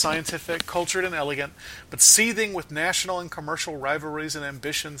religious, scientific, cultured, and elegant, but seething with national and commercial rivalries and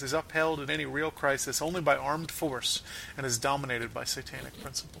ambitions, is upheld in any real crisis only by armed force, and is dominated by satanic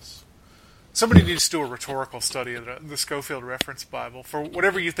principles. Somebody needs to do a rhetorical study of the Scofield Reference Bible. For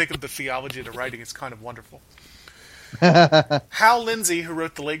whatever you think of the theology of the writing, it's kind of wonderful. Hal Lindsey, who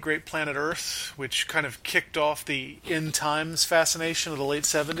wrote The Late Great Planet Earth, which kind of kicked off the end times fascination of the late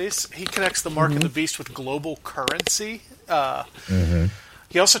 70s, he connects the mark of the beast with global currency.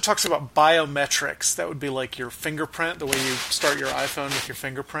 He also talks about biometrics. That would be like your fingerprint, the way you start your iPhone with your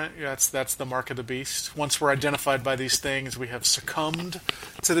fingerprint. That's the mark of the beast. Once we're identified by these things, we have succumbed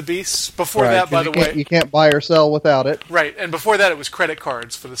to the beast. Before that, by the way... You can't buy or sell without it. Right, and before that it was credit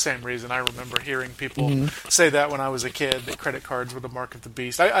cards for the same reason. I remember hearing people say that when I was a kid, that credit cards were the mark of the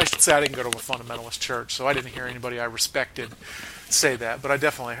beast. I should say I didn't go to a fundamentalist church, so I didn't hear anybody I respected say that, but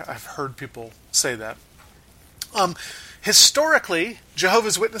I've heard people say that. Historically,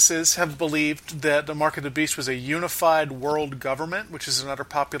 Jehovah's Witnesses have believed that the mark of the beast was a unified world government, which is another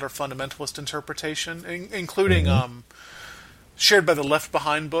popular fundamentalist interpretation, including shared by the Left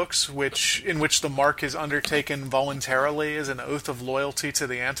Behind books, in which the mark is undertaken voluntarily as an oath of loyalty to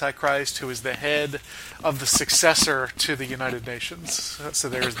the Antichrist, who is the head of the successor to the United Nations. So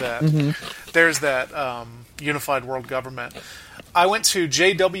there's that. There's that unified world government. I went to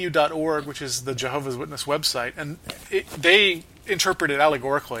jw.org, which is the Jehovah's Witness website, and they interpret it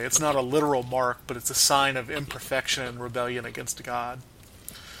allegorically. It's not a literal mark, but it's a sign of imperfection and rebellion against God.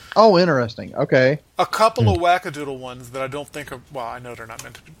 Oh, interesting. Okay. A couple of wackadoodle ones that I don't think are... Well, I know they're not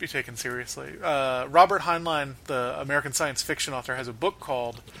meant to be taken seriously. Robert Heinlein, the American science fiction author, has a book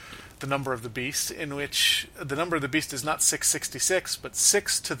called The Number of the Beast, in which the number of the beast is not 666, but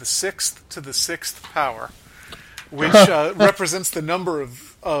 6 to the 6th to the 6th power, which represents the number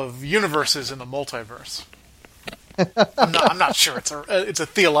of universes in the multiverse. I'm not sure it's a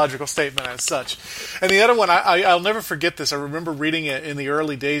theological statement as such. And the other one, I'll never forget this. I remember reading it in the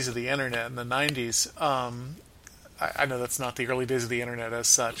early days of the internet in the 90s. I know that's not the early days of the internet as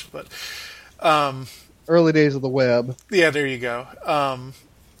such, but early days of the web. Yeah, there you go.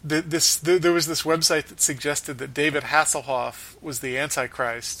 There was this website that suggested that David Hasselhoff was the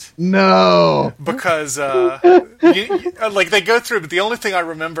Antichrist. No, because like they go through, but the only thing I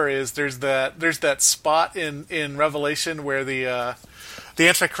remember is there's that spot in Revelation where the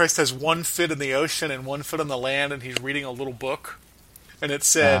Antichrist has 1 foot in the ocean and 1 foot on the land, and he's reading a little book, and it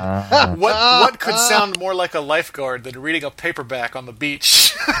said, "What could sound more like a lifeguard than reading a paperback on the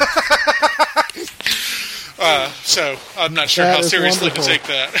beach?" So I'm not sure how seriously to take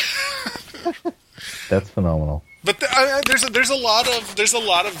that. That's phenomenal. But there's a lot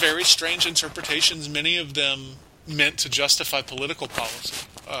of very strange interpretations. Many of them meant to justify political policy,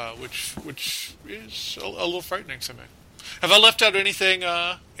 which is a little frightening to me. Have I left out anything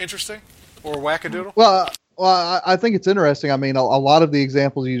interesting or wackadoodle? Well, I think it's interesting. I mean, a lot of the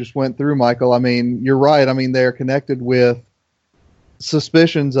examples you just went through, Michael. I mean, you're right. I mean, they're connected with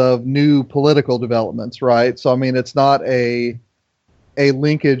suspicions of new political developments, right? So I mean, it's not a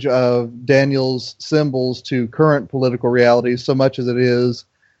linkage of Daniel's symbols to current political realities so much as it is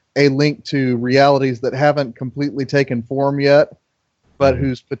a link to realities that haven't completely taken form yet, but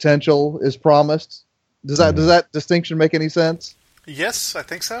whose potential is promised. Does that distinction make any sense? Yes, I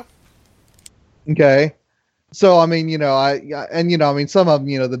think so. Okay. So, I mean, I mean, some of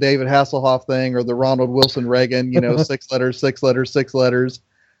them, the David Hasselhoff thing or the Ronald Wilson Reagan, 6 letters, 6 letters, 6 letters,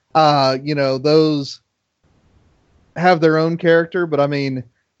 those have their own character. But I mean,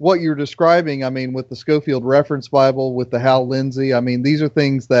 what you're describing, I mean, with the Scofield Reference Bible, with the Hal Lindsey, I mean, these are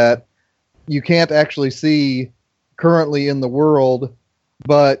things that you can't actually see currently in the world,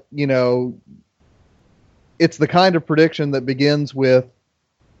 but, it's the kind of prediction that begins with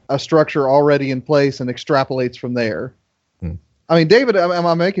a structure already in place and extrapolates from there. I mean, David, am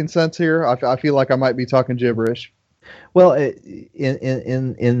I making sense here? I feel like I might be talking gibberish. Well,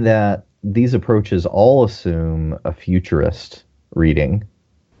 in that these approaches all assume a futurist reading.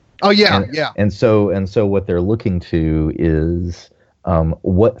 Oh yeah, yeah. And so what they're looking to is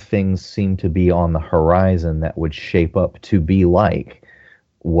what things seem to be on the horizon that would shape up to be like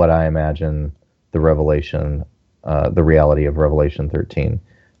what I imagine the reality of Revelation 13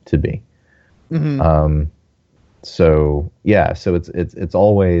 to be. So it's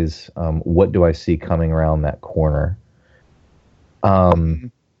always what do I see coming around that corner.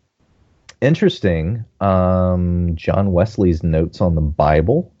 Interesting. John Wesley's notes on the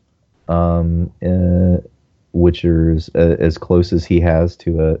Bible, which is as close as he has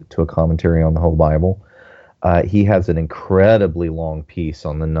to a commentary on the whole Bible. he has an incredibly long piece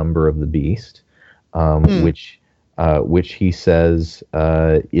on the number of the beast, which he says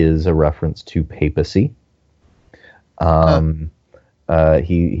is a reference to papacy. He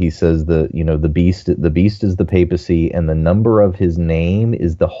says that the beast is the papacy, and the number of his name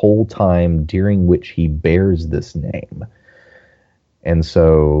is the whole time during which he bears this name. And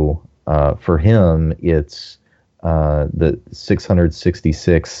so for him, it's the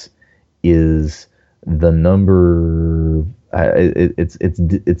 666 is the number.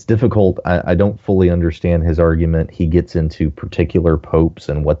 It's difficult. I don't fully understand his argument. He gets into particular popes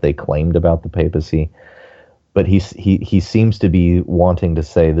and what they claimed about the papacy, but he seems to be wanting to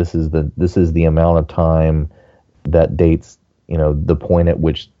say this is the amount of time that dates the point at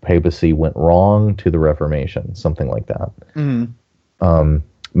which papacy went wrong to the Reformation, something like that. Mm-hmm.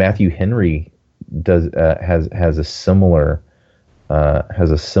 Matthew Henry has a similar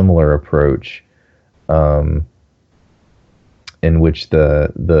approach, in which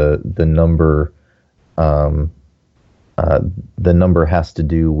the number has to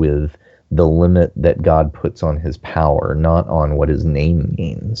do with the limit that God puts on his power, not on what his name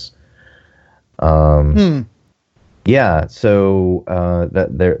means. Yeah, so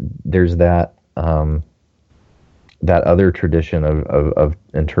there's that that other tradition of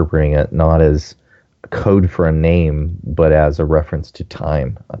interpreting it not as a code for a name, but as a reference to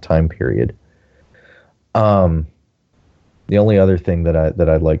time, a time period. The only other thing that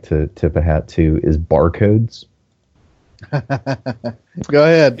I'd like to tip a hat to is barcodes. Go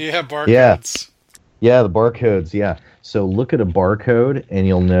ahead. Yeah, barcodes. Yeah, the barcodes. Yeah. So look at a barcode, and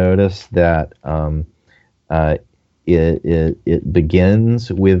you'll notice that it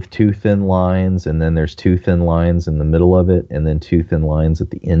begins with two thin lines, and then there's two thin lines in the middle of it, and then two thin lines at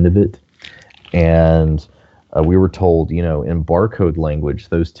the end of it. And we were told, in barcode language,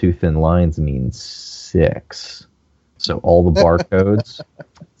 those two thin lines mean 6. So all the barcodes,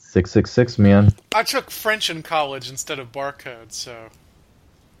 666, man. I took French in college instead of barcodes, so.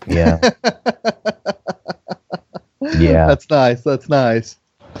 Yeah. Yeah. That's nice. That's nice.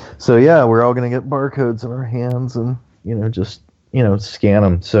 So yeah, we're all going to get barcodes in our hands and, just, scan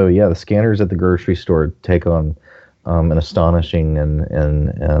them. So yeah, the scanners at the grocery store take on an astonishing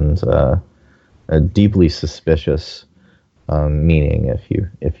and a deeply suspicious meaning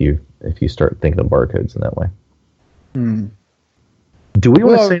if you start thinking of barcodes in that way. Do we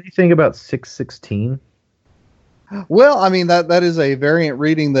want to say anything about 616? Well, I mean, that is a variant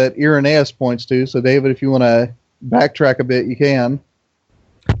reading that Irenaeus points to. So, David, if you want to backtrack a bit, you can.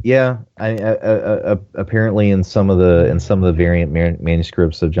 Yeah, apparently in some of the variant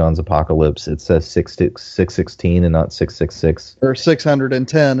manuscripts of John's Apocalypse, it says 616 and not 666, or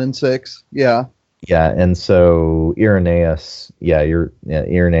 610 and 6. Yeah. Yeah, and so Irenaeus,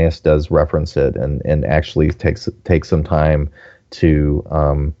 Irenaeus does reference it, and actually takes some time to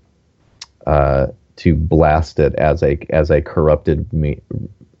blast it as a corrupted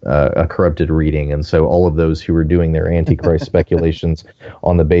reading, and so all of those who were doing their Antichrist speculations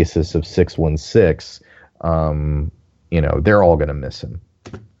on the basis of 616, they're all going to miss him.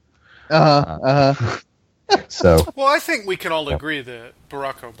 So, well, I think we can all agree that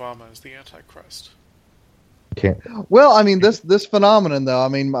Barack Obama is the Antichrist. Okay. Well, I mean, this phenomenon, though, I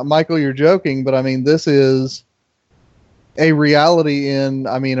mean, Michael, you're joking, but I mean, this is a reality in,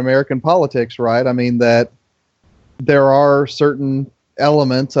 American politics, right? I mean, that there are certain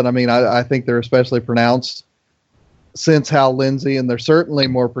elements, and I think they're especially pronounced since Hal Lindsey, and they're certainly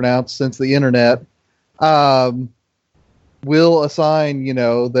more pronounced since the internet, will assign,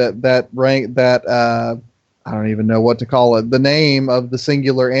 that rank, that, I don't even know what to call it, the name of the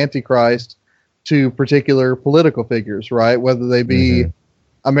singular Antichrist to particular political figures, right? Whether they be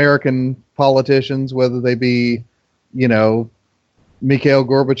American politicians, whether they be, Mikhail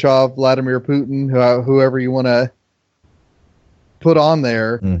Gorbachev, Vladimir Putin, whoever you want to put on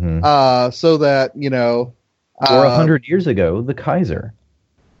there, so that, or 100 years ago, the Kaiser.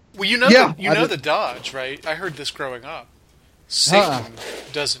 Well, the Dodge, right? I heard this growing up. Satan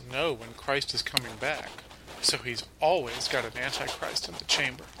doesn't know when Christ is coming back, so he's always got an Antichrist in the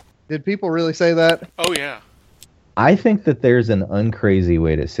chamber. Did people really say that? Oh, yeah. I think that there's an uncrazy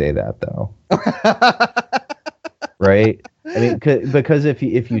way to say that, though. Right? I mean, because if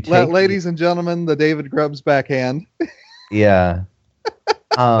you take... Ladies and gentlemen, the David Grubbs backhand. Yeah.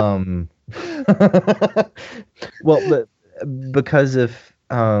 Well, because if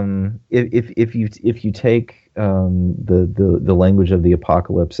you take the language of the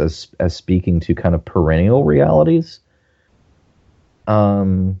apocalypse as speaking to kind of perennial realities,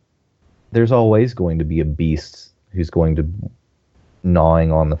 there's always going to be a beast who's going to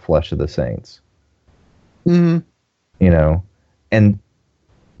gnawing on the flesh of the saints. Mm-hmm. You know, and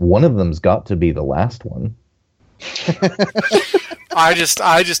one of them's got to be the last one. I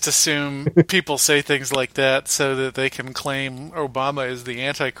just assume people say things like that so that they can claim Obama is the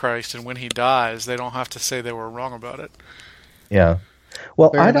Antichrist, and when he dies, they don't have to say they were wrong about it. Yeah.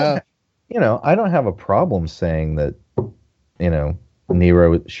 Well, Fair enough. I don't have a problem saying that, Nero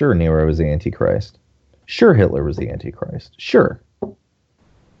was the Antichrist. Sure, Hitler was the Antichrist. Sure.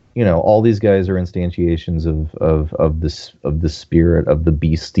 All these guys are instantiations of the spirit of the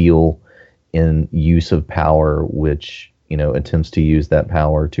bestial in use of power, which, attempts to use that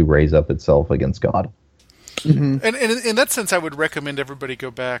power to raise up itself against God. Mm-hmm. And in that sense, I would recommend everybody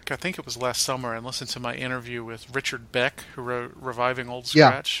go back, I think it was last summer, and listen to my interview with Richard Beck, who wrote Reviving Old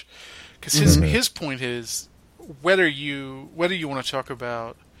Scratch. Because his point is, whether you want to talk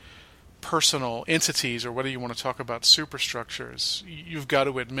about personal entities or whether you want to talk about superstructures, you've got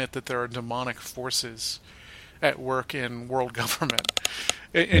to admit that there are demonic forces at work in world government.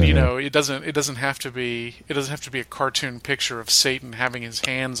 And it doesn't have to be a cartoon picture of Satan having his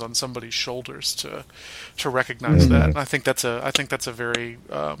hands on somebody's shoulders to recognize that. And I think that's a very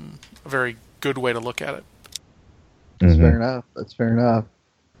very good way to look at it. That's fair enough. That's fair enough.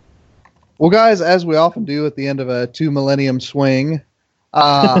 Well, guys, as we often do at the end of a 2 millennium swing,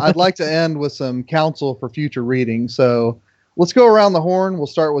 I'd like to end with some counsel for future reading. So let's go around the horn. We'll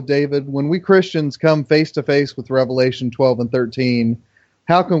start with David. When we Christians come face to face with Revelation 12 and 13,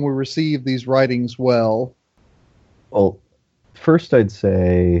 how can we receive these writings well? Well, first I'd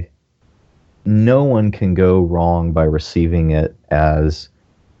say no one can go wrong by receiving it as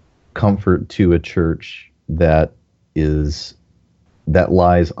comfort to a church that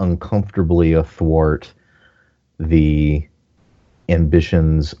lies uncomfortably athwart the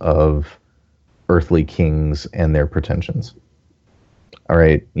ambitions of earthly kings and their pretensions. All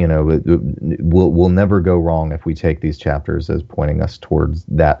right, we'll never go wrong if we take these chapters as pointing us towards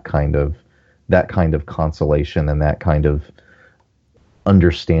that kind of consolation and that kind of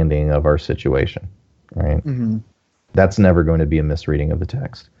understanding of our situation. Right? Mm-hmm. That's never going to be a misreading of the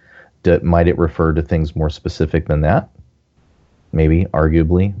text. Might it refer to things more specific than that? Maybe,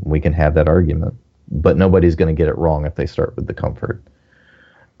 arguably, we can have that argument. But nobody's going to get it wrong if they start with the comfort.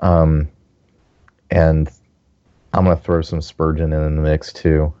 And I'm going to throw some Spurgeon in the mix,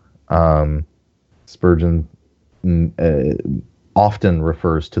 too. Spurgeon often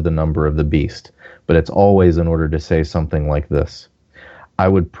refers to the number of the beast, but it's always in order to say something like this. I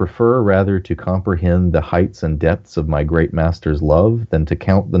would prefer rather to comprehend the heights and depths of my great master's love than to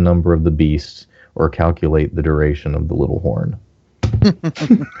count the number of the beasts or calculate the duration of the little horn.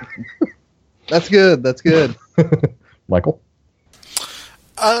 That's good. That's good. Michael?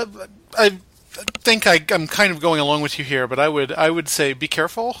 I think I'm kind of going along with you here, but I would say be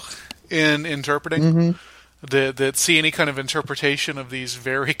careful in interpreting. Mm-hmm. That see any kind of interpretation of these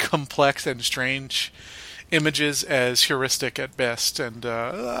very complex and strange images as heuristic at best, and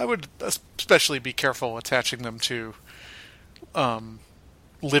I would especially be careful attaching them to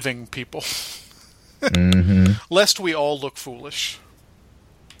living people, lest we all look foolish.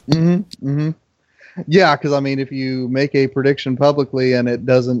 Mm-hmm. Mm-hmm. Yeah, because if you make a prediction publicly and it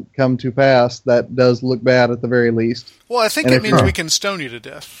doesn't come to pass, that does look bad at the very least. Well, I think it means we can stone you to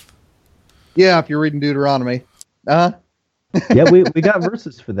death. Yeah, if you're reading Deuteronomy. Yeah, we got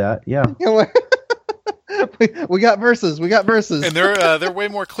verses for that. Yeah. we got verses. We got verses. And they're way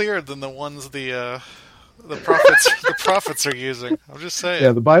more clear than the ones the prophets are using. I'm just saying.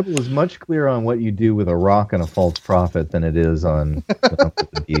 Yeah, the Bible is much clearer on what you do with a rock and a false prophet than it is on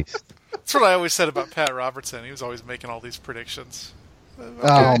the beast. That's what I always said about Pat Robertson. He was always making all these predictions. Okay,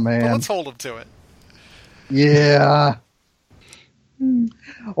 oh, man. Well, let's hold him to it. Yeah.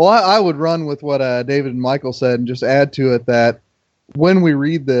 Well, I would run with what David and Michael said and just add to it that when we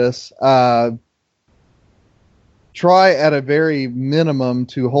read this, try at a very minimum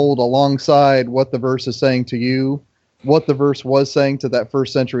to hold alongside what the verse is saying to you, what the verse was saying to that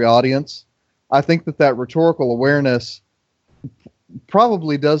first century audience. I think that rhetorical awareness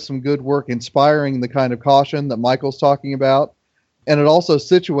probably does some good work inspiring the kind of caution that Michael's talking about. And it also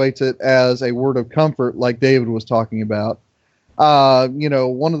situates it as a word of comfort like David was talking about.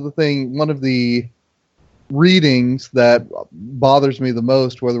 One of the readings that bothers me the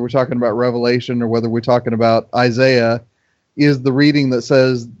most, whether we're talking about Revelation or whether we're talking about Isaiah, is the reading that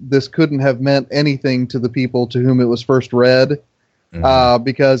says this couldn't have meant anything to the people to whom it was first read,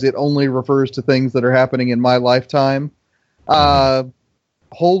 because it only refers to things that are happening in my lifetime.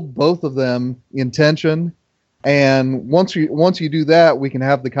 Hold both of them in tension, and once you do that, we can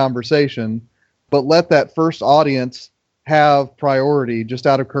have the conversation, but let that first audience have priority just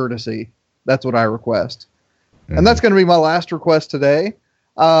out of courtesy. That's what I request. And that's going to be my last request today.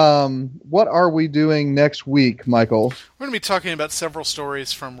 What are we doing next week, Michael? We're going to be talking about several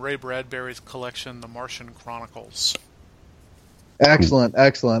stories from Ray Bradbury's collection, The Martian Chronicles. Excellent,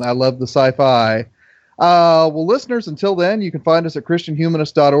 excellent. I love the sci-fi. Well, listeners, until then, you can find us at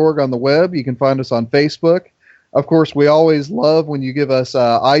christianhumanist.org on the web. You can find us on Facebook. Of course, we always love when you give us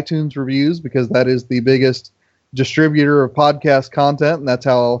iTunes reviews, because that is the biggest distributor of podcast content, and that's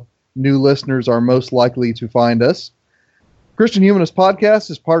how new listeners are most likely to find us. Christian Humanist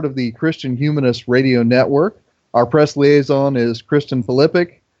Podcast is part of the Christian Humanist Radio Network. Our press liaison is Kristen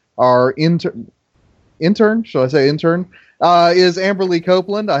Filippic. Our intern, should I say intern, is Amberly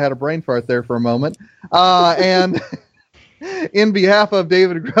Copeland. I had a brain fart there for a moment. And in behalf of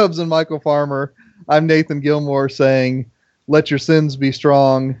David Grubbs and Michael Farmer, I'm Nathan Gilmour saying, let your sins be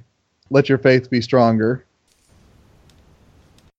strong, let your faith be stronger.